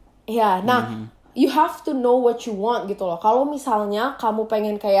dulu. Ya, nah you have to know what you want gitu loh. Kalau misalnya kamu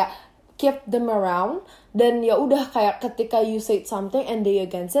pengen kayak keep them around, dan ya udah kayak ketika you say something and they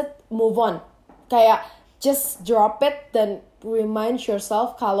against it, move on. Kayak just drop it dan remind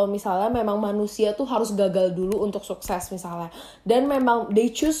yourself kalau misalnya memang manusia tuh harus gagal dulu untuk sukses misalnya. Dan memang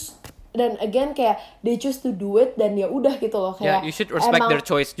they choose, dan again kayak they choose to do it, dan ya udah gitu loh kayak. Yeah, you should respect their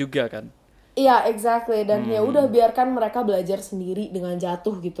choice juga kan. Iya, exactly. Dan ya udah biarkan mereka belajar sendiri dengan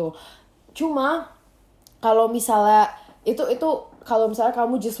jatuh gitu. Cuma kalau misalnya itu kalau misalnya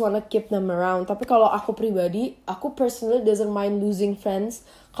kamu just wanna keep them around, tapi kalau aku pribadi, aku personally doesn't mind losing friends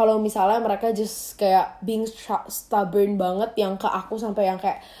kalau misalnya mereka just kayak being stubborn banget yang ke aku sampai yang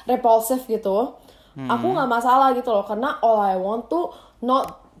kayak repulsive gitu. Aku nggak masalah gitu loh, karena all I want to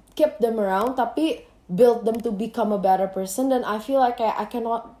not keep them around tapi build them to become a better person. Dan I feel like kayak I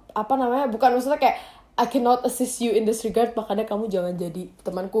cannot, apa namanya, bukan maksudnya kayak I cannot assist you in this regard, makanya kamu jangan jadi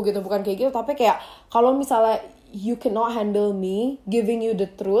temanku gitu, bukan kayak gitu. Tapi kayak kalau misalnya you cannot handle me giving you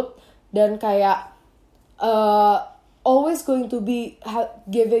the truth, dan kayak always going to be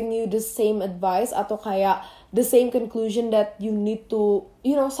giving you the same advice atau kayak the same conclusion that you need to,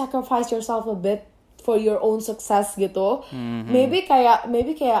 you know, sacrifice yourself a bit for your own success gitu. Maybe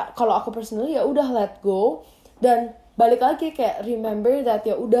kayak kalau aku personally ya udah let go, dan balik lagi kayak remember that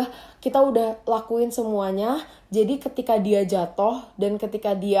ya udah, kita udah lakuin semuanya. Jadi ketika dia jatuh dan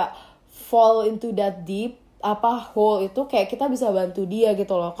ketika dia fall into that deep hole itu, kayak kita bisa bantu dia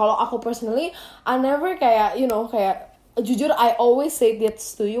gitu loh. Kalau aku personally I never kayak, you know, kayak jujur I always say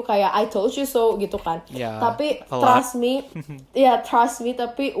this to you kayak I told you so gitu kan. Tapi trust me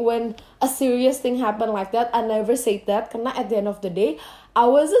tapi when a serious thing happen like that, I never say that, karena at the end of the day I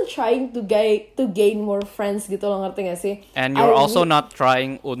wasn't trying to gain more friends gitu loh, ngerti gak sih? And you're also not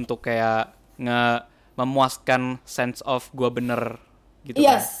trying untuk kayak memuaskan sense of gua bener gitu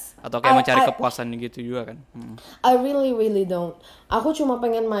kan? Atau kayak mencari kepuasan gitu juga kan? I really don't. Aku cuma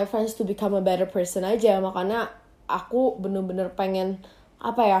pengen my friends to become a better person aja, makanya aku bener-bener pengen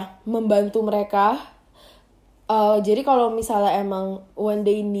membantu mereka. Jadi kalau misalnya emang when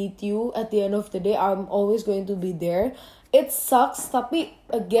they need you at the end of the day, I'm always going to be there. It sucks, tapi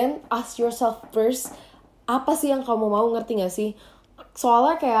again ask yourself first, apa sih yang kamu mau, ngerti gak sih?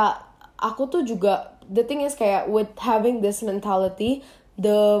 Soalnya kayak aku tuh juga, the thing is kayak with having this mentality,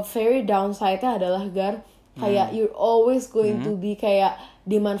 the very downside-nya adalah kayak you're always going to be kayak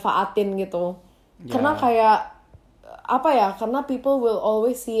dimanfaatin gitu. Karena kayak karena people will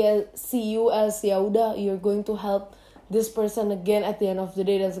always see you as ya udah, you're going to help this person again at the end of the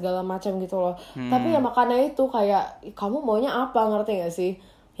day dan segala macam gitu loh. Tapi ya makanya itu kayak kamu maunya apa, ngerti gak sih?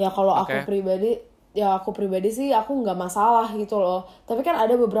 Ya kalau aku pribadi sih aku nggak masalah gitu loh. Tapi kan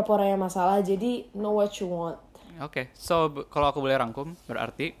ada beberapa orang yang masalah, jadi know what you want. So kalau aku boleh rangkum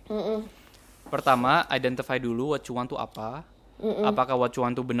berarti pertama identify dulu what you want to apa. Apakah what you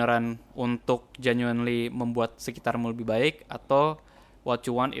want to beneran untuk genuinely membuat sekitarmu lebih baik, atau what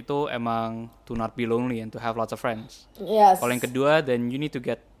you want itu emang to not be lonely and to have lots of friends. Kalau yang kedua, then you need to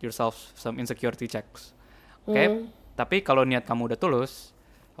get yourself some insecurity checks. Tapi kalau niat kamu udah tulus,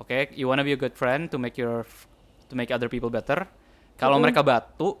 you wanna be a good friend to make other people better. Kalau mereka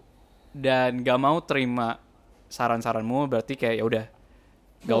batu dan gak mau terima saran-saranmu, berarti kayak ya udah,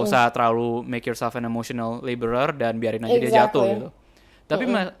 gak usah terlalu make yourself an emotional laborer dan biarin aja dia jatuh gitu. Tapi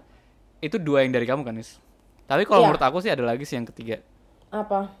itu dua yang dari kamu kan, Nis. Tapi kalau menurut aku sih ada lagi sih yang ketiga.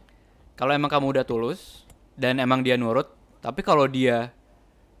 Apa? Kalau emang kamu udah tulus dan emang dia nurut, tapi kalau dia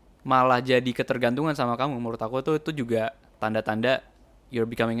malah jadi ketergantungan sama kamu, menurut aku tuh itu juga tanda-tanda you're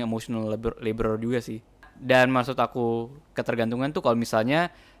becoming emotional laborer juga sih. Dan maksud aku ketergantungan tuh kalau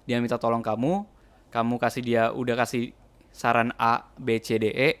misalnya dia minta tolong kamu udah kasih saran A, B, C,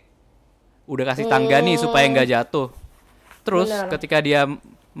 D, E, udah kasih tangga nih supaya nggak jatuh. Terus ketika dia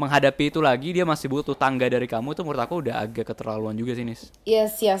menghadapi itu lagi, dia masih butuh tangga dari kamu, itu menurut aku udah agak keterlaluan juga sih, Nis.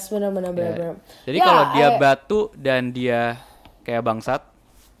 Yes, benar-benar. Ya. Jadi kalau dia batu dan dia kayak bangsat,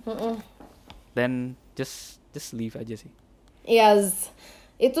 then just leave aja sih. Yes,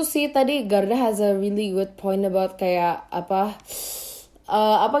 itu sih tadi Garda has a really good point about kayak apa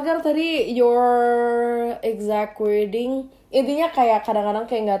Gar tadi your exact wording, intinya kayak kadang-kadang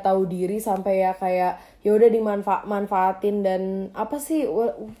kayak nggak tahu diri sampai ya kayak ya udah dimanfaatin dan apa sih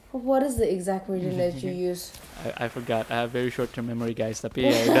what is the exact wording that you use? I forgot. I have very short term memory guys. Tapi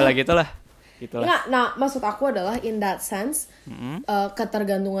ya udahlah gitulah. Nggak, nah maksud aku adalah in that sense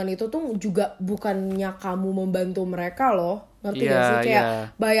ketergantungan itu tuh juga bukannya kamu membantu mereka loh, ngerti gak sih?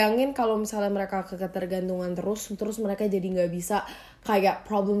 Kayak bayangin kalau misalnya mereka ketergantungan terus mereka jadi nggak bisa kayak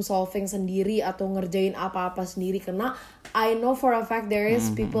problem solving sendiri atau ngerjain apa-apa sendiri, karena I know for a fact there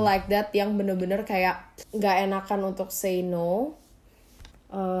is people like that yang bener-bener kayak nggak enakan untuk say no.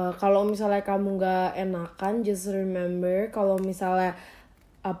 Kalau misalnya kamu nggak enakan, just remember kalau misalnya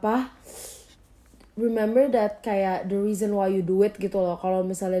remember that kayak the reason why you do it gitu loh. Kalau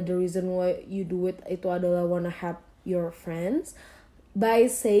misalnya the reason why you do it itu adalah wanna help your friends, by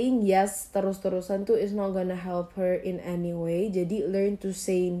saying yes terus-terusan tuh is not gonna help her in any way. Jadi learn to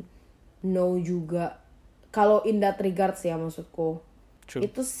say no juga. Kalau in that regards ya maksudku. True.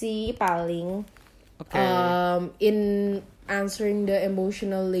 Itu sih paling in answering the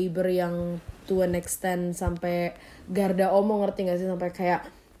emotional labor yang to an extent sampai Garda omong, ngerti gak sih, sampai kayak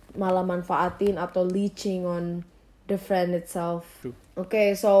malah manfaatin atau leeching on the friend itself.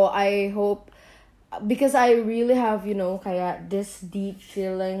 Okay, so I hope, because I really have, kayak this deep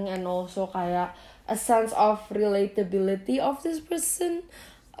feeling and also kayak a sense of relatability of this person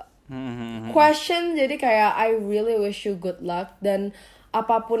question. Jadi kayak I really wish you good luck, dan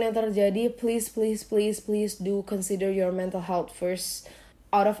apapun yang terjadi, please do consider your mental health first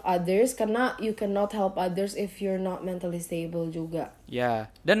out of others, karena you cannot help others if you're not mentally stable juga. Ya,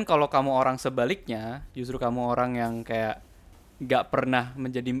 dan kalau kamu orang sebaliknya, justru kamu orang yang kayak gak pernah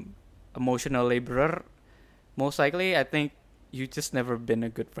menjadi emotional laborer, most likely I think you just never been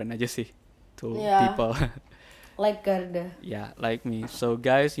a good friend aja sih to people. Like Garda. Yeah, like me. So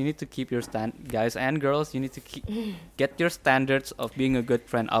guys, you need to keep your guys and girls, you need to get your standards of being a good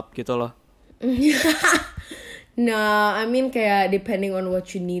friend up gitu loh. Nah, I mean kayak depending on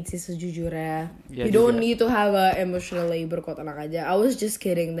what you need sih sejujurnya. You don't need to have a emotional labor kok, tenang aja. I was just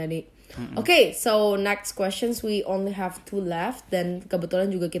kidding tadi. Okay, so next questions, we only have 2 left, dan kebetulan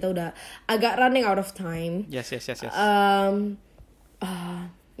juga kita udah agak running out of time. Yes.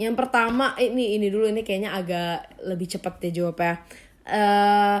 Yang pertama ini dulu, ini kayaknya agak lebih cepat deh jawabnya.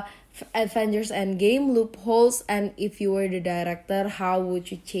 Avengers Endgame, loopholes, and if you were the director, how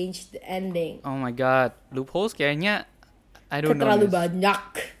would you change the ending? Oh my god, loopholes kayaknya I don't know. Terlalu banyak.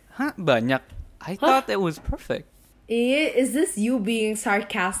 Hah, banyak? I thought it was perfect. Is this you being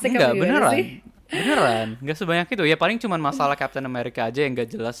sarcastic? Enggak, beneran. Enggak sebanyak itu. Ya paling cuman masalah Captain America aja yang gak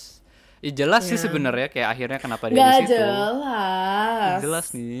jelas. Ya jelas sih sebenarnya, kayak akhirnya kenapa dia di situ. Jelas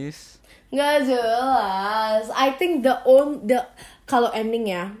nih. Nggak jelas. I think kalau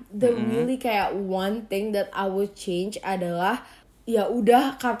ending ya, really kayak one thing that I would change adalah ya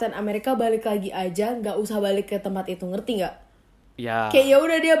udah Captain America balik lagi aja, nggak usah balik ke tempat itu, ngerti nggak? Ya. Kayak ya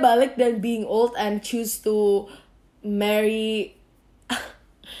udah dia balik dan being old and choose to marry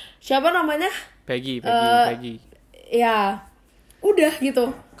siapa namanya? Peggy. Ya, udah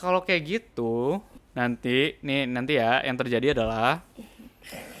gitu. Kalau kayak gitu, nanti ya yang terjadi adalah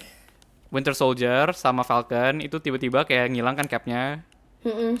Winter Soldier sama Falcon itu tiba-tiba kayak ngilang kan capnya,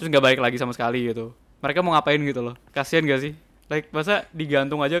 terus nggak balik lagi sama sekali gitu. Mereka mau ngapain gitu loh? Kasian gak sih? Like masa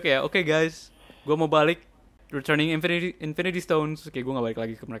digantung aja kayak okay guys, gue mau balik, returning Infinity Stones, kayak gue nggak balik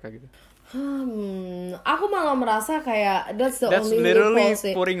lagi ke mereka gitu. Aku malah merasa kayak that's only literally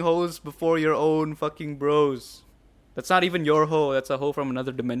putting holes before your own fucking bros. That's not even your hole, that's a hole from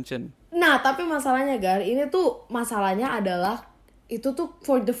another dimension. Nah, tapi masalahnya Gar, ini tuh masalahnya adalah itu tuh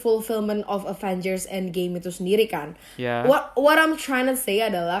for the fulfillment of Avengers Endgame itu sendiri kan. Yeah. What I'm trying to say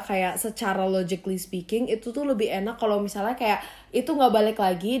adalah kayak secara logically speaking itu tuh lebih enak kalau misalnya kayak itu nggak balik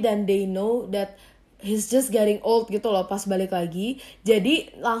lagi dan they know that he's just getting old gitu loh pas balik lagi.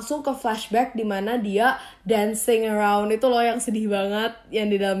 Jadi langsung ke flashback di mana dia dancing around itu loh yang sedih banget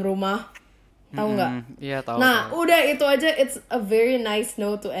yang di dalam rumah. Tahu nggak? Iya tahu. Nah udah itu aja, it's a very nice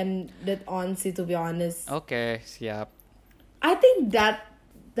note to end it on sih, to be honest. Oke, siap. I think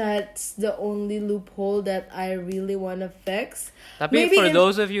that's the only loophole that I really wanna fix. Tapi maybe for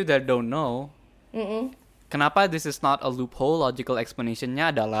those of you that don't know, kenapa this is not a loophole? Logical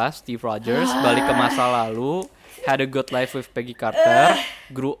explanation-nya adalah Steve Rogers balik ke masa lalu had a good life with Peggy Carter,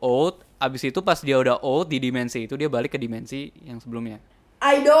 grew old. Abis itu pas dia udah old di dimensi itu dia balik ke dimensi yang sebelumnya.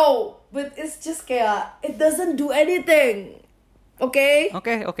 I know, but it's just kayak it doesn't do anything. Okay?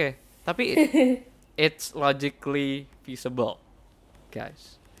 Oke. Tapi it's logically feasible,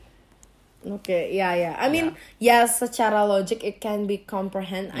 guys. Okay, yeah. I mean, yes, secara logic it can be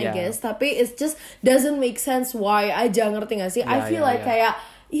comprehend, I guess. Tapi it just doesn't make sense why aja, ngerti gak sih? I feel like kayak,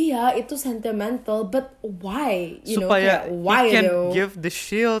 iya itu sentimental, but why? You Supaya know, why he can though? give the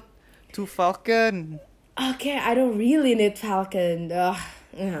shield to Falcon. Okay, I don't really need Falcon. Ugh,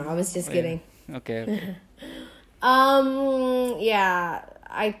 no, I was just kidding. Okay. Yeah,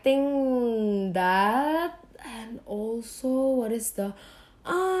 I think that, and also what is the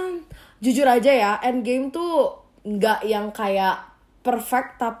jujur aja ya, Endgame tuh nggak yang kayak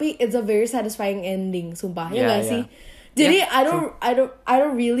perfect, tapi it's a very satisfying ending, sumpah. Ya nggak sih? Jadi I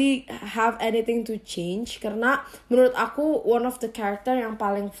don't really have anything to change, karena menurut aku one of the character yang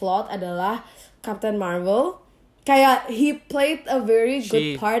paling flawed adalah Captain Marvel. Kayak he played a very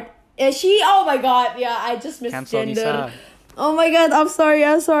good part. Oh my god, yeah, I just misgender. Oh my god, I'm sorry.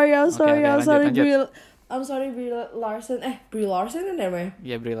 Lanjut. I'm sorry, Brie Larson. Brie Larson kan namanya?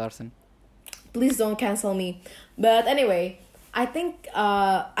 Yeah, Brie Larson. Please don't cancel me. But anyway, I think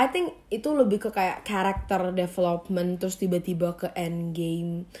itu lebih ke kayak character development, terus tiba-tiba ke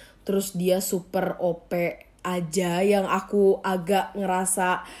endgame, terus dia super OP aja yang aku agak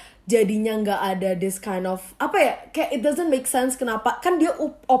ngerasa jadinya nggak ada this kind of apa ya, kayak it doesn't make sense kenapa kan dia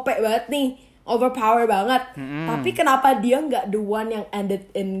OP banget nih, overpower banget, tapi kenapa dia nggak the one yang ended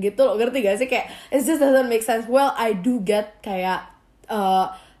in gitu loh, ngerti gak sih? Kayak it just doesn't make sense. Well, I do get kayak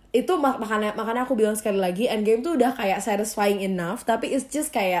itu makanya aku bilang sekali lagi, Endgame tuh udah kayak satisfying enough, tapi it's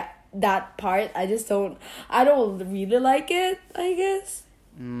just kayak that part I don't really like it, I guess.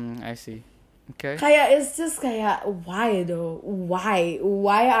 I see. Okay. Kayak it's just kayak why though? Why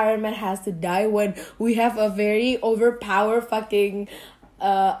Iron Man has to die when we have a very overpowered fucking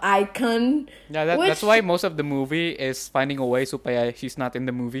icon? Yeah, that's why most of the movie is finding a way supaya she's not in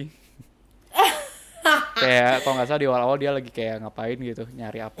the movie. Kayak kalau nggak salah di awal-awal dia lagi kayak ngapain gitu,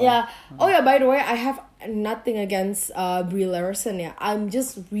 nyari apa. Yeah. Oh yeah, by the way, I have nothing against Brie Larson ya. I'm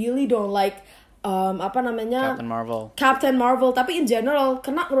just really don't like Captain Marvel, tapi in general,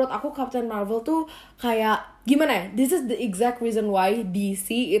 karena menurut aku Captain Marvel tuh kayak gimana ya? This is the exact reason why DC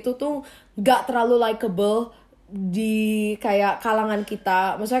itu tuh gak terlalu likable di kayak kalangan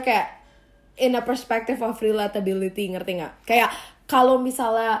kita. Maksudnya kayak in a perspective of relatability, ngerti nggak? Kayak kalau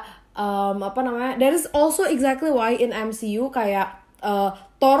misalnya that is also exactly why in MCU kayak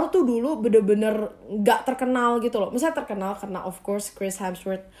Thor tuh dulu bener-bener gak terkenal gitu loh. Misalnya terkenal karena of course Chris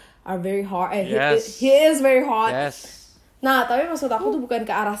Hemsworth are very hot. He is very hot. Yes. Nah, tapi maksud aku tuh bukan ke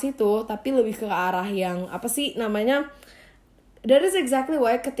arah situ, tapi lebih ke arah yang apa sih namanya? That is exactly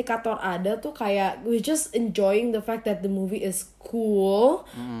why ketika Thor ada tuh kayak we just enjoying the fact that the movie is cool,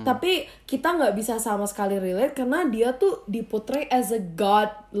 tapi kita nggak bisa sama sekali relate karena dia tuh diputray as a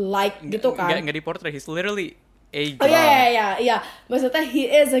god like gitu kan? Nggak dipotray, he's literally a god. Oh iya. Maksudnya he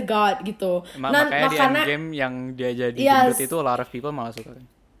is a god gitu. Makanya di Endgame yang dia jadi gendut itu a lot of people malah suka.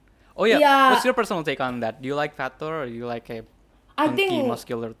 Oh yeah. What's your personal take on that? Do you like fat Thor or do you like a hunky,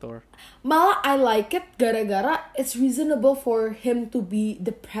 muscular Thor? Malah I like it gara-gara it's reasonable for him to be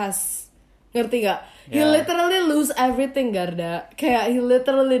depressed. Ngerti gak? He literally lose everything, Garda. Kayak he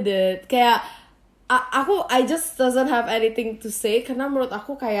literally did. Kayak I just doesn't have anything to say karena menurut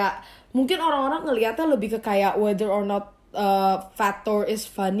aku kayak mungkin orang-orang ngeliatnya lebih ke kayak whether or not fat Thor is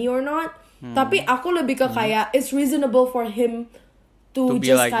funny or not. Tapi aku lebih ke kayak it's reasonable for him to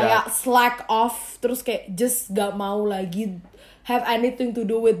just like kayak that. Slack off terus kayak just gak mau lagi have anything to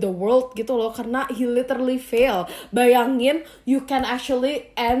do with the world gitu loh, karena he literally fail. Bayangin you can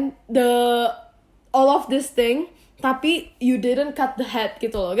actually end all of this thing tapi you didn't cut the head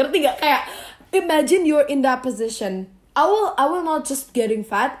gitu loh, ngerti gak? Kayak imagine you're in that position. I will not just getting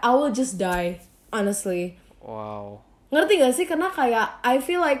fat, I will just die, honestly. Wow. Ngerti gak sih? Karena kayak I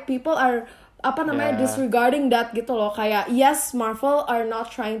feel like people are disregarding that gitu loh. Kayak yes, Marvel are not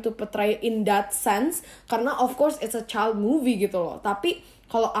trying to portray in that sense karena of course it's a child movie gitu loh. Tapi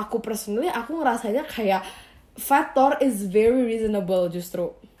kalau aku personally aku ngerasanya kayak fat Thor is very reasonable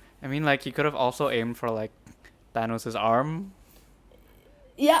justru. I mean like he could have also aimed for like Thanos' arm.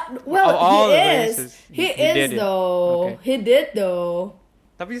 Yeah, well he did though.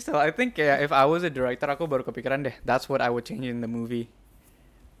 Tapi still I think if I was a director aku baru kepikiran deh, that's what I would change in the movie.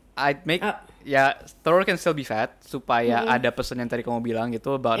 I'd make Thor can still be fat supaya ada pesan yang tadi kamu bilang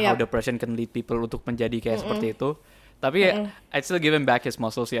gitu about how depression can lead people untuk menjadi kayak seperti itu. Tapi I'd still give him back his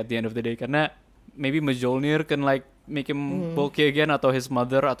muscles at the end of the day karena maybe Mjolnir can like make him bulky again, atau his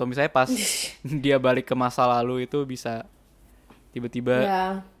mother, atau misalnya pas dia balik ke masa lalu itu bisa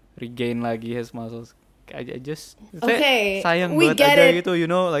tiba-tiba regain lagi his muscles. I just sayang we banget get aja it. gitu, you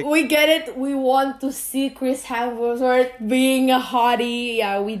know, like We get it. We want to see Chris Hemsworth being a hottie.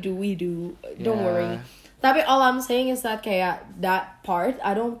 Yeah, we do. Don't Yeah. worry. Tapi all I'm saying is that kayak that part,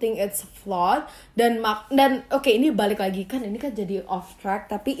 I don't think it's flawed. Dan oke, ini balik lagi kan, ini kan jadi off track.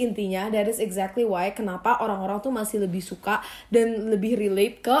 Tapi intinya that is exactly why kenapa orang-orang tuh masih lebih suka dan lebih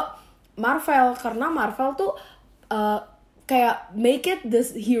relate ke Marvel, karena Marvel tuh kayak make it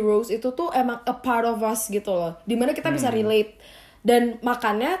this heroes itu tuh emang a part of us gitu loh, dimana kita bisa relate. Dan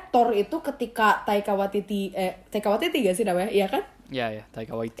makanya Thor itu ketika Taika Waititi gak sih namanya, iya kan? ya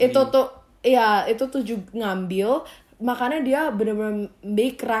Taika Waititi itu tuh juga ngambil, makanya dia bener-bener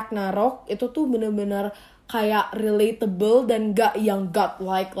make Ragnarok itu tuh bener-bener kayak relatable dan gak yang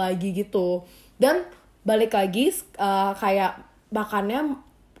godlike lagi gitu. Dan balik lagi kayak makanya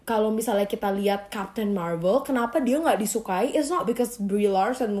kalau misalnya kita lihat Captain Marvel, kenapa dia nggak disukai? It's not because Brie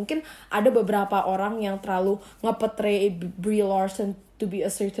Larson. Mungkin ada beberapa orang yang terlalu nge-portray Brie Larson to be a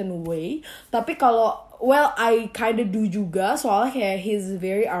certain way. Tapi kalau, well, I kinda do juga. Soalnya kayak he's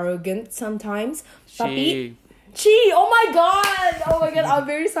very arrogant sometimes. Tapi oh my god, I'm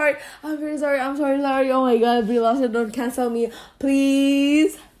very sorry. I'm sorry. Oh my god, Brie Larson, don't cancel me,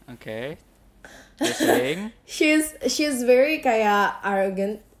 please. Okay. Just saying. She's very kayak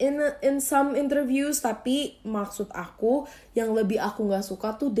arrogant in some interviews, tapi maksud aku yang lebih aku nggak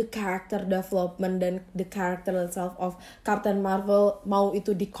suka tuh the character development dan the character itself of Captain Marvel, mau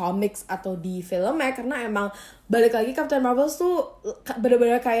itu di comics atau di filmnya, karena emang balik lagi Captain Marvel tuh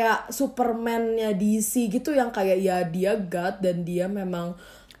benar-benar kayak Superman-nya DC gitu, yang kayak ya dia God dan dia memang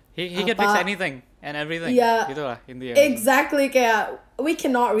he can fix anything and everything. Yeah, gitulah intinya. Exactly, kayak we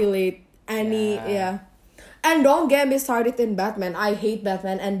cannot relate any And don't get me started in Batman. I hate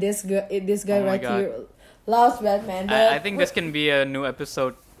Batman, and this guy right here loves Batman. I think this can be a new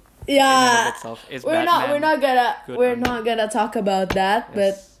episode. Yeah, we're not gonna talk about that,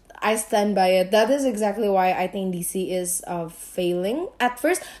 but I stand by it. That is exactly why I think DC is failing at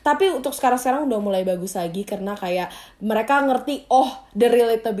first. Tapi untuk sekarang udah mulai bagus lagi, karena kayak mereka ngerti the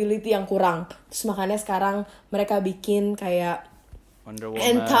relatability yang kurang. Terus makanya sekarang mereka bikin kayak Wonder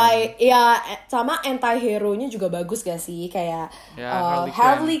Woman. Sama anti-hero-nya juga bagus gak sih? Kayak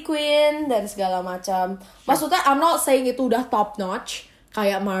Harley Quinn dan segala macam. Maksudnya I'm not saying itu udah top notch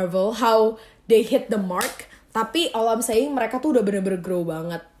kayak Marvel, how they hit the mark. Tapi all I'm saying mereka tuh udah bener-bener grow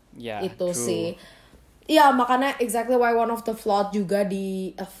banget. Itu true. sih. Iya, makanya exactly why one of the flaw juga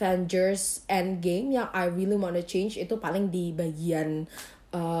di Avengers Endgame yang I really wanna change itu paling di bagian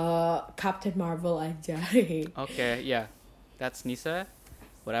Captain Marvel aja. Okay, yeah. That's Nisa.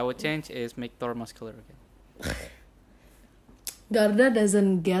 What I would change is make Thor muscular again. Garda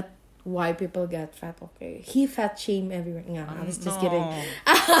doesn't get why people get fat, okay? He fat shame everywhere. No, I was just kidding.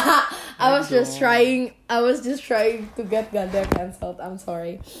 I was just trying to get Garda cancelled. I'm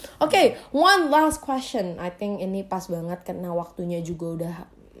sorry. Okay, one last question. I think ini pas banget karena waktunya juga udah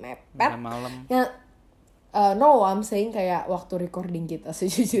mepet. Udah malam. Ya, no, I'm saying kayak waktu recording kita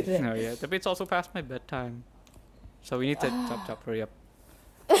sejujurnya. Oh yeah, tapi it's also past my bedtime. So we need to chop hurry up.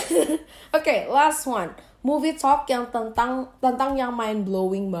 Okay, last one. Movie talk yang tentang yang mind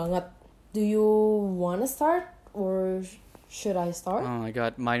blowing banget. Do you wanna start or should I start? Oh my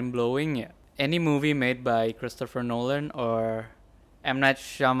god, mind blowing ya. Any movie made by Christopher Nolan or M. Night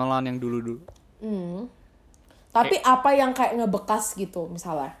Shyamalan yang dulu-dulu. Tapi apa yang kayak ngebekas gitu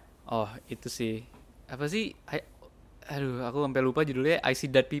misalnya? Oh, itu sih. Apa sih? Aduh, aku sampai lupa judulnya. I See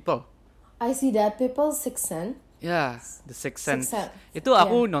Dead People. I See Dead People, Sixth Sense. Ya, The Sixth Sense. Itu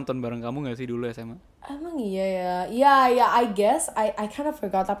aku nonton bareng kamu gak sih dulu SMA? Emang iya ya. Yeah, I guess. I kind of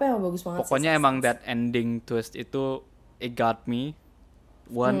forgot, tapi emang bagus banget. Pokoknya emang that ending twist itu, it got me.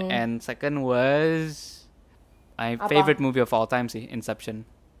 One, and second was my favorite movie of all time sih, Inception.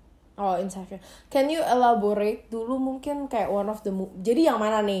 Oh, Inception. Can you elaborate dulu mungkin kayak one of the jadi yang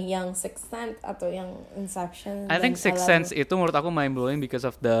mana nih? Yang Sixth Sense atau yang Inception? I think Sixth Sense itu menurut aku mind blowing because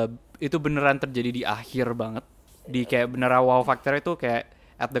of itu beneran terjadi di akhir banget. Di kayak beneran wow factor itu kayak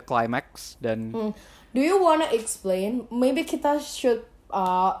at the climax dan Do you wanna explain? Maybe kita should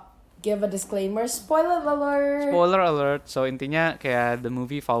give a disclaimer. Spoiler alert. So intinya kayak the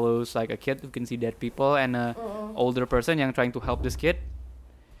movie follows like a kid who can see dead people and a older person yang trying to help this kid.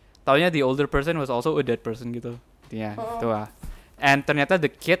 Taunya the older person was also a dead person gitu. Intinya itu lah. And ternyata the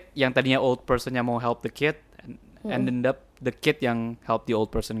kid yang tadinya old person yang mau help the kid ended up the kid yang help the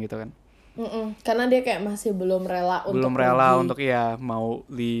old person gitu kan. Karena dia kayak masih belum rela untuk mau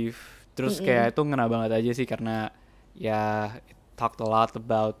leave Terus kayak itu ngena banget aja sih karena ya it talked a lot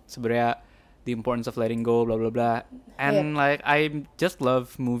about sebenarnya the importance of letting go, bla bla bla. And like I just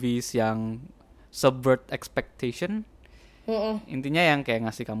love movies yang subvert expectation. Intinya yang kayak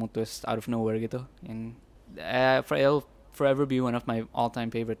ngasih kamu twist out of nowhere gitu. Yang it'll forever be one of my all-time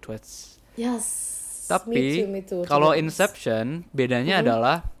favorite twists. Yes. Tapi me too, kalau to be honest. Inception bedanya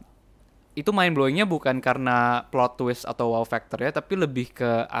adalah itu mind blowingnya bukan karena plot twist atau wow factor ya, tapi lebih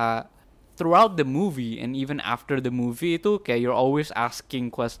ke throughout the movie and even after the movie itu kayak you're always asking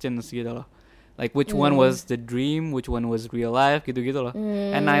questions gitu loh. Like which one was the dream, which one was real life gitu-gitu loh.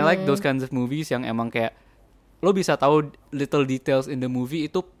 And I like those kinds of movies yang emang kayak lo bisa tahu little details in the movie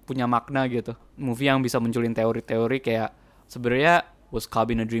itu punya makna gitu. Movie yang bisa munculin teori-teori kayak sebenarnya was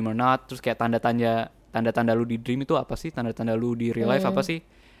Cobb in a dream or not, terus kayak tanda-tanda lu di dream itu apa sih, tanda-tanda lu di real life apa sih,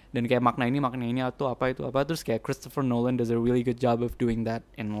 dan kayak makna ini itu apa, terus kayak Christopher Nolan does a really good job of doing that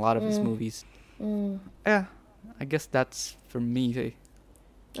in a lot of his movies. Yeah, I guess that's for me sih.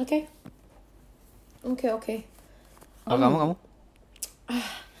 Oke. Kamu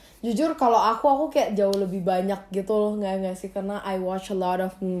Jujur kalau aku kayak jauh lebih banyak gitu loh, nggak sih, karena I watch a lot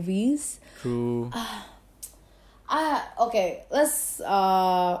of movies. True. Let's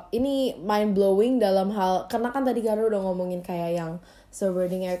ini mind blowing dalam hal, karena kan tadi Garo udah ngomongin kayak yang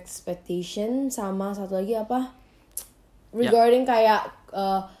subverting expectation, sama satu lagi apa regarding kayak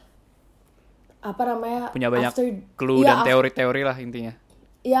apa namanya, Punya banyak after, clue dan teori-teori lah intinya.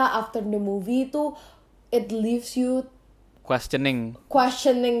 After the movie itu it leaves you Questioning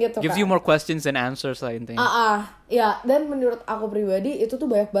gitu. Gives you more questions than answers lah intinya. Dan menurut aku pribadi itu tuh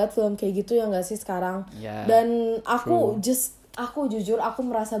banyak banget film kayak gitu ya nggak sih sekarang. Yeah, dan aku jujur aku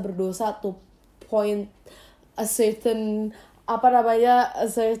merasa berdosa to point a certain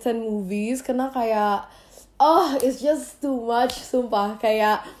movies, karena kayak it's just too much, sumpah.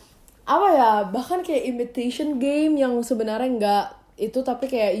 Kayak apa ya, bahkan kayak Imitation Game yang sebenarnya nggak itu, tapi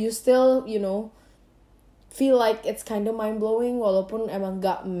kayak you still feel like it's kind of mind blowing walaupun emang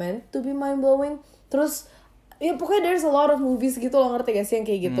gak meant to be mind blowing. Terus ya pokoknya there's a lot of movies gitu loh, ngerti gak sih yang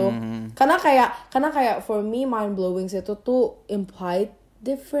kayak gitu. Karena kayak for me mind blowing itu tuh implied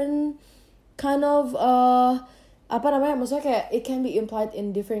different kind of maksudnya kayak it can be implied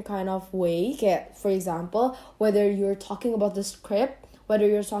in different kind of way. Kayak for example, whether you're talking about the script, whether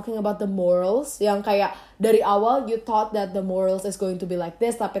you're talking about the morals, yang kayak dari awal you thought that the morals is going to be like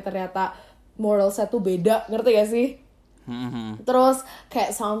this, tapi ternyata moralsnya tuh beda, ngerti gak sih? Terus kayak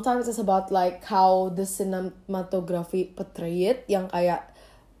sometimes it's about like how the cinematography portray it, yang kayak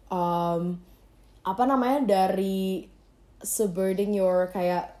dari subverting your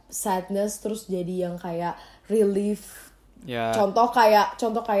kayak sadness terus jadi yang kayak relief. Contoh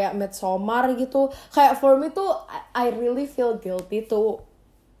kayak Midsommar gitu. Kayak for me tuh I really feel guilty to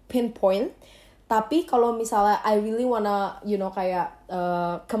pinpoint. Tapi kalau misalnya I really wanna kayak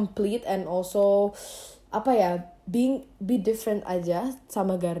complete and also be different aja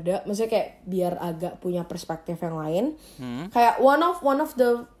sama Garda, maksudnya kayak biar agak punya perspektif yang lain. Kayak one of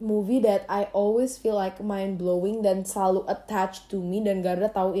the movie that I always feel like mind blowing dan selalu attached to me, dan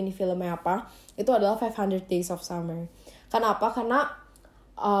Garda tahu ini filmnya apa, itu adalah 500 Days of Summer. Kenapa? Karena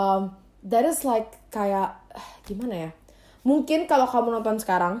that is like kayak gimana ya? Mungkin kalau kamu nonton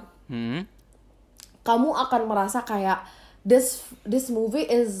sekarang, kamu akan merasa kayak this movie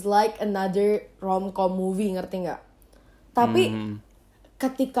is like another rom-com movie, ngerti nggak? Tapi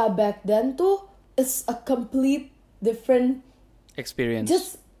ketika back then tuh it's a complete different experience.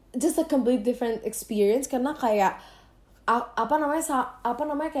 Just a complete different experience, karena kayak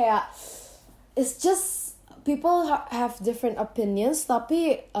kayak it's just people have different opinions,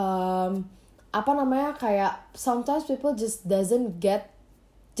 tapi kayak sometimes people just doesn't get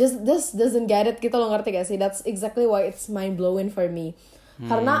it gitu loh, ngerti gak sih? That's exactly why it's mind blowing for me.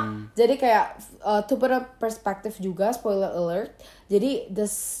 Karena jadi kayak to put a perspective juga, spoiler alert. Jadi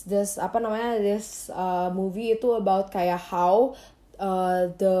this movie itu about kayak how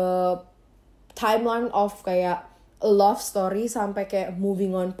the timeline of kayak a love story sampai kayak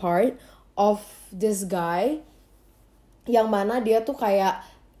moving on part of this guy, yang mana dia tuh kayak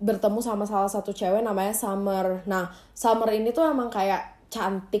bertemu sama salah satu cewek namanya Summer. Nah, Summer ini tuh emang kayak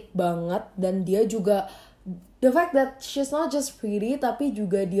cantik banget, dan dia juga the fact that she's not just pretty, tapi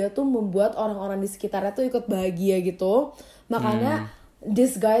juga dia tuh membuat orang-orang di sekitarnya tuh ikut bahagia gitu. Makanya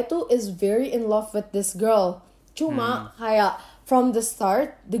this guy tuh is very in love with this girl. Cuma kayak from the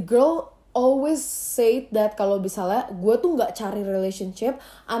start the girl always say that kalau misalnya gue tuh nggak cari relationship,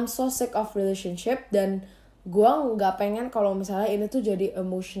 I'm so sick of relationship, dan gue nggak pengen kalau misalnya ini tuh jadi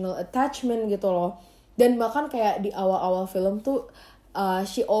emotional attachment gitu loh. Dan bahkan kayak di awal-awal film tuh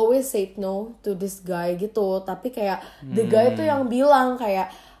she always said no to this guy gitu, tapi kayak the guy tuh yang bilang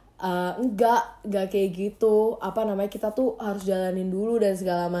kayak enggak kayak gitu, apa namanya, kita tuh harus jalanin dulu dan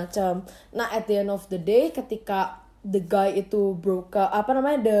segala macam. Nah at the end of the day ketika the guy itu broke up, apa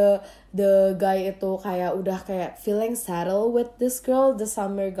namanya, the guy itu kayak udah kayak feeling settled with this girl, the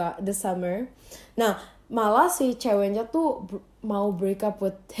summer. Nah malah si ceweknya tuh mau break up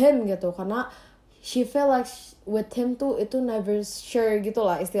with him gitu, karena she feel like with him tuh itu never sure gitu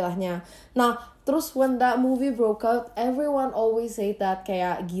lah istilahnya. Nah terus when that movie broke out, everyone always say that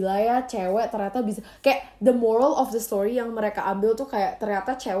kayak gila ya cewek ternyata bisa, kayak the moral of the story yang mereka ambil tuh kayak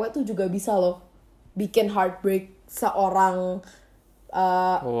ternyata cewek tuh juga bisa loh bikin heartbreak seorang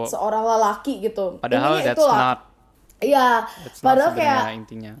seorang lelaki gitu. Padahal intinya that's itulah. not. Iya, padahal kayak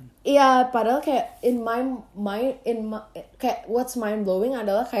intinya. iya, padahal kayak in my kayak what's mind blowing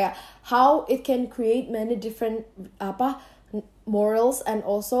adalah kayak how it can create many different morals and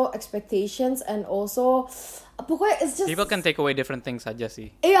also expectations and also pokoknya it's just People can take away different things aja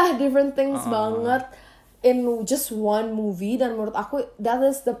sih. iya, different things banget in just one movie. Dan menurut aku that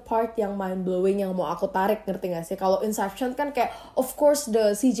is the part yang mind blowing yang mau aku tarik, ngerti gak sih? Kalau Inception kan kayak of course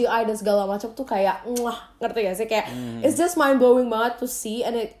the CGI dan segala macam tuh kayak ngerti gak sih, kayak it's just mind blowing banget to see,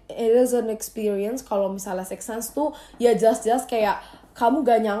 and it is an experience. Kalau misalnya Sixth Sense tuh ya just kayak kamu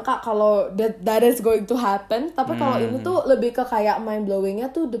gak nyangka kalau that is going to happen. Tapi kalau ini tuh lebih ke kayak mind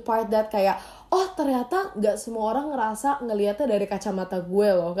blowingnya tuh the part that kayak oh ternyata gak semua orang ngerasa ngelihatnya dari kacamata gue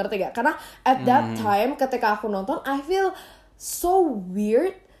loh, ngerti gak? Karena at that time ketika aku nonton I feel so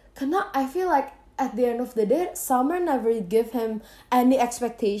weird, karena I feel like at the end of the day Summer never give him any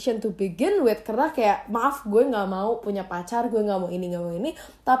expectation to begin with. Karena kayak maaf gue gak mau punya pacar, gue gak mau ini,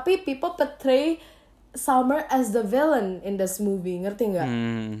 tapi people portray Summer as the villain in this movie, ngerti gak?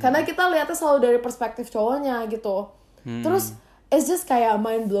 Karena kita lihatnya selalu dari perspektif cowoknya gitu. Terus it's just kayak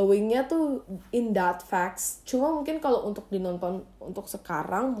mind blowingnya tuh in that facts. Cuma mungkin kalau untuk dinonton untuk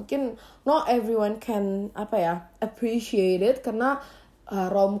sekarang mungkin not everyone can appreciate it, karena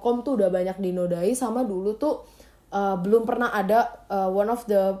romcom tuh udah banyak dinodai, sama dulu tuh belum pernah ada one of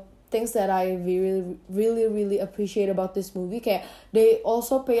the things that I really appreciate about this movie, kayak they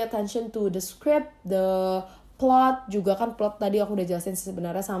also pay attention to the script, the plot juga kan, plot tadi aku udah jelasin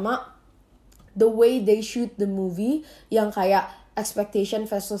sebenarnya, sama the way they shoot the movie yang kayak expectation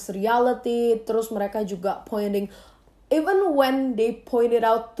versus reality. Terus mereka juga pointing, even when they pointed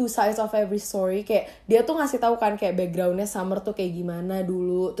out two sides of every story, kayak dia tuh ngasih tahu kan kayak backgroundnya Summer tuh kayak gimana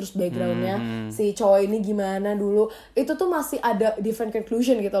dulu, terus backgroundnya si cowok ini gimana dulu, itu tuh masih ada different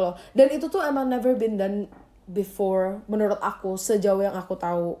conclusion gitu loh. Dan itu tuh emang never been done before menurut aku sejauh yang aku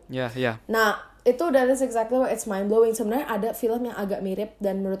tahu. Yeah. Nah itu that is exactly why it's mind blowing. Sebenarnya ada film yang agak mirip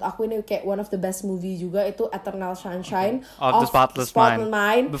dan menurut aku ini kayak one of the best movie juga, itu Eternal Sunshine of the Spotless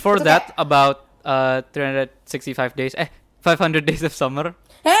Mind. Before itu that kayak, about 365 days 500 days of summer.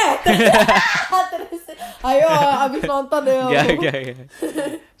 Ayo abis nonton deh. Yeah.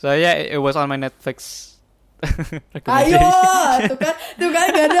 So yeah, it was on my Netflix. Ayo, tuh kan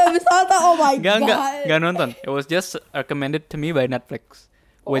gak ada abis nonton. Oh my god. Gak nonton. It was just recommended to me by Netflix,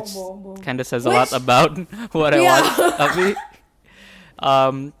 which kind of says a lot about what I watch. Tapi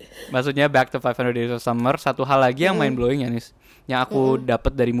maksudnya back to 500 Days of Summer, satu hal lagi yang mind blowing ya nis, yang aku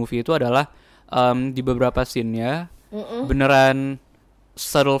dapat dari movie itu adalah di beberapa scene-nya beneran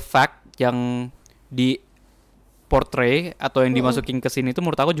subtle fact yang di portray atau yang dimasukin ke sini itu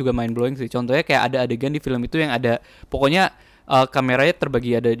menurut aku juga mind blowing sih. Contohnya kayak ada adegan di film itu yang ada pokoknya kameranya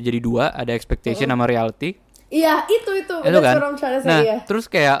terbagi ada jadi dua, ada expectation sama reality. Iya, itu kan. Nah, ya. Terus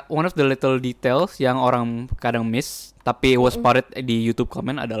kayak one of the little details yang orang kadang miss, tapi was spotted di YouTube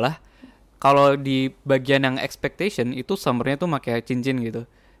comment adalah kalau di bagian yang expectation itu Summernya tuh pakai cincin gitu.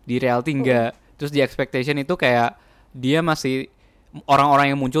 Di reality enggak. Terus di expectation itu kayak dia masih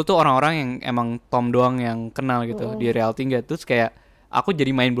orang-orang yang muncul tuh orang-orang yang emang Tom doang yang kenal gitu. Di reality enggak. Terus kayak aku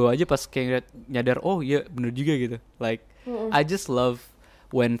jadi mind blow aja pas kayak nyadar oh iya bener juga gitu. Like I just love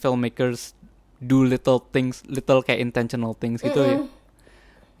when filmmakers do little things, little kayak intentional things gitu ya.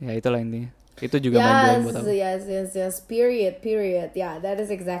 Ya itulah intinya. Itu juga mind blowing buat aku. Yes. Period. Yeah, that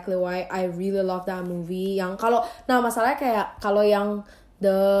is exactly why I really love that movie. Yang masalahnya kayak kalau yang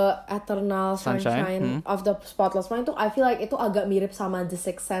The Eternal Sunshine of the Spotless Mind tuh I feel like itu agak mirip sama The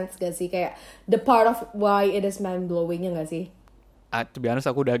Sixth Sense gak sih? Kayak the part of why it is mind blowing ya gak sih? To be honest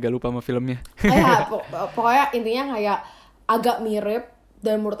aku udah agak lupa sama filmnya. Pokoknya intinya kayak agak mirip.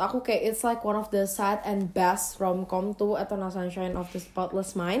 Dan menurut aku kayak it's like one of the sad and best rom-com tuh Eternal Sunshine of the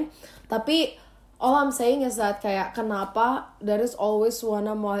Spotless Mind. Tapi all I'm saying is that kayak kenapa that is always one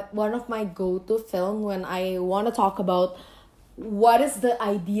of my go-to film when I wanna talk about what is the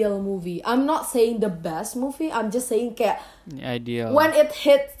ideal movie. I'm not saying the best movie, I'm just saying kayak Ideal. when it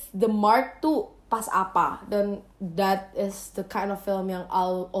hits the mark tuh pas apa. Dan that is the kind of film yang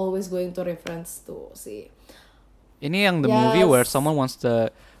I'll always going to reference to sih. Ini yang the movie where Yes. someone wants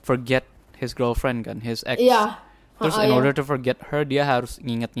to forget his girlfriend kan, his ex. Iya. Terus in order to forget her, dia harus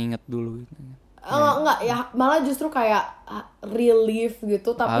nginget-nginget dulu. Enggak ya, malah justru kayak relief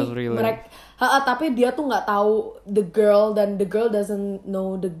gitu, tapi relief. tapi dia tuh nggak tahu the girl, dan the girl doesn't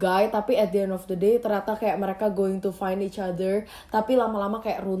know the guy, tapi at the end of the day ternyata kayak mereka going to find each other, tapi lama-lama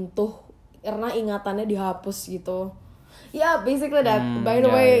kayak runtuh karena ingatannya dihapus gitu. Yeah, basically that. By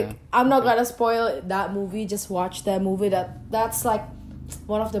the way, I'm not gonna spoil that movie. Just watch that movie. That's like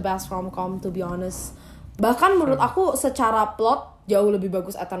one of the best rom-com, to be honest. Bahkan menurut aku secara plot jauh lebih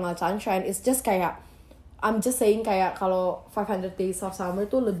bagus Eternal Sunshine. It's just kayak, I'm just saying kayak kalau 500 Days of Summer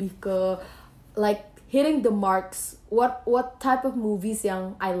tuh lebih ke like hitting the marks. What type of movies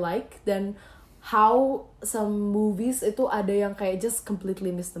yang I like, dan how some movies itu ada yang kayak just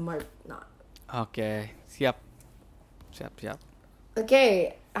completely miss the mark. Nah. Oke, siap.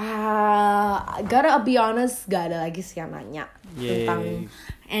 Okay, gotta be honest, gak ada lagi sih yang nanya tentang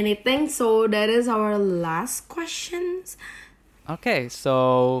anything. So that is our last questions. Okay,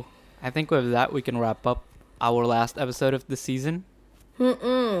 so I think with that we can wrap up our last episode of the season.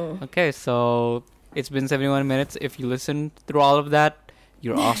 Okay, so it's been 71 minutes. If you listened through all of that,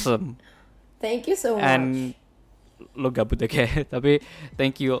 you're awesome. Thank you so much. And lo gabut okay. Tapi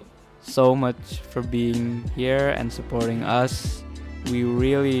thank you so much for being here and supporting us. We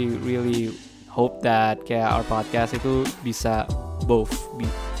really hope that kayak our podcast itu bisa both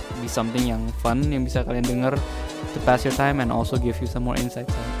be something yang fun yang bisa kalian denger to pass your time, and also give you some more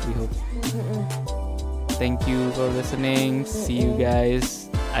insights, we hope. Thank you for listening. See you guys,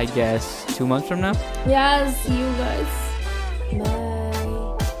 I guess 2 months from now. Yeah, see you guys. Bye.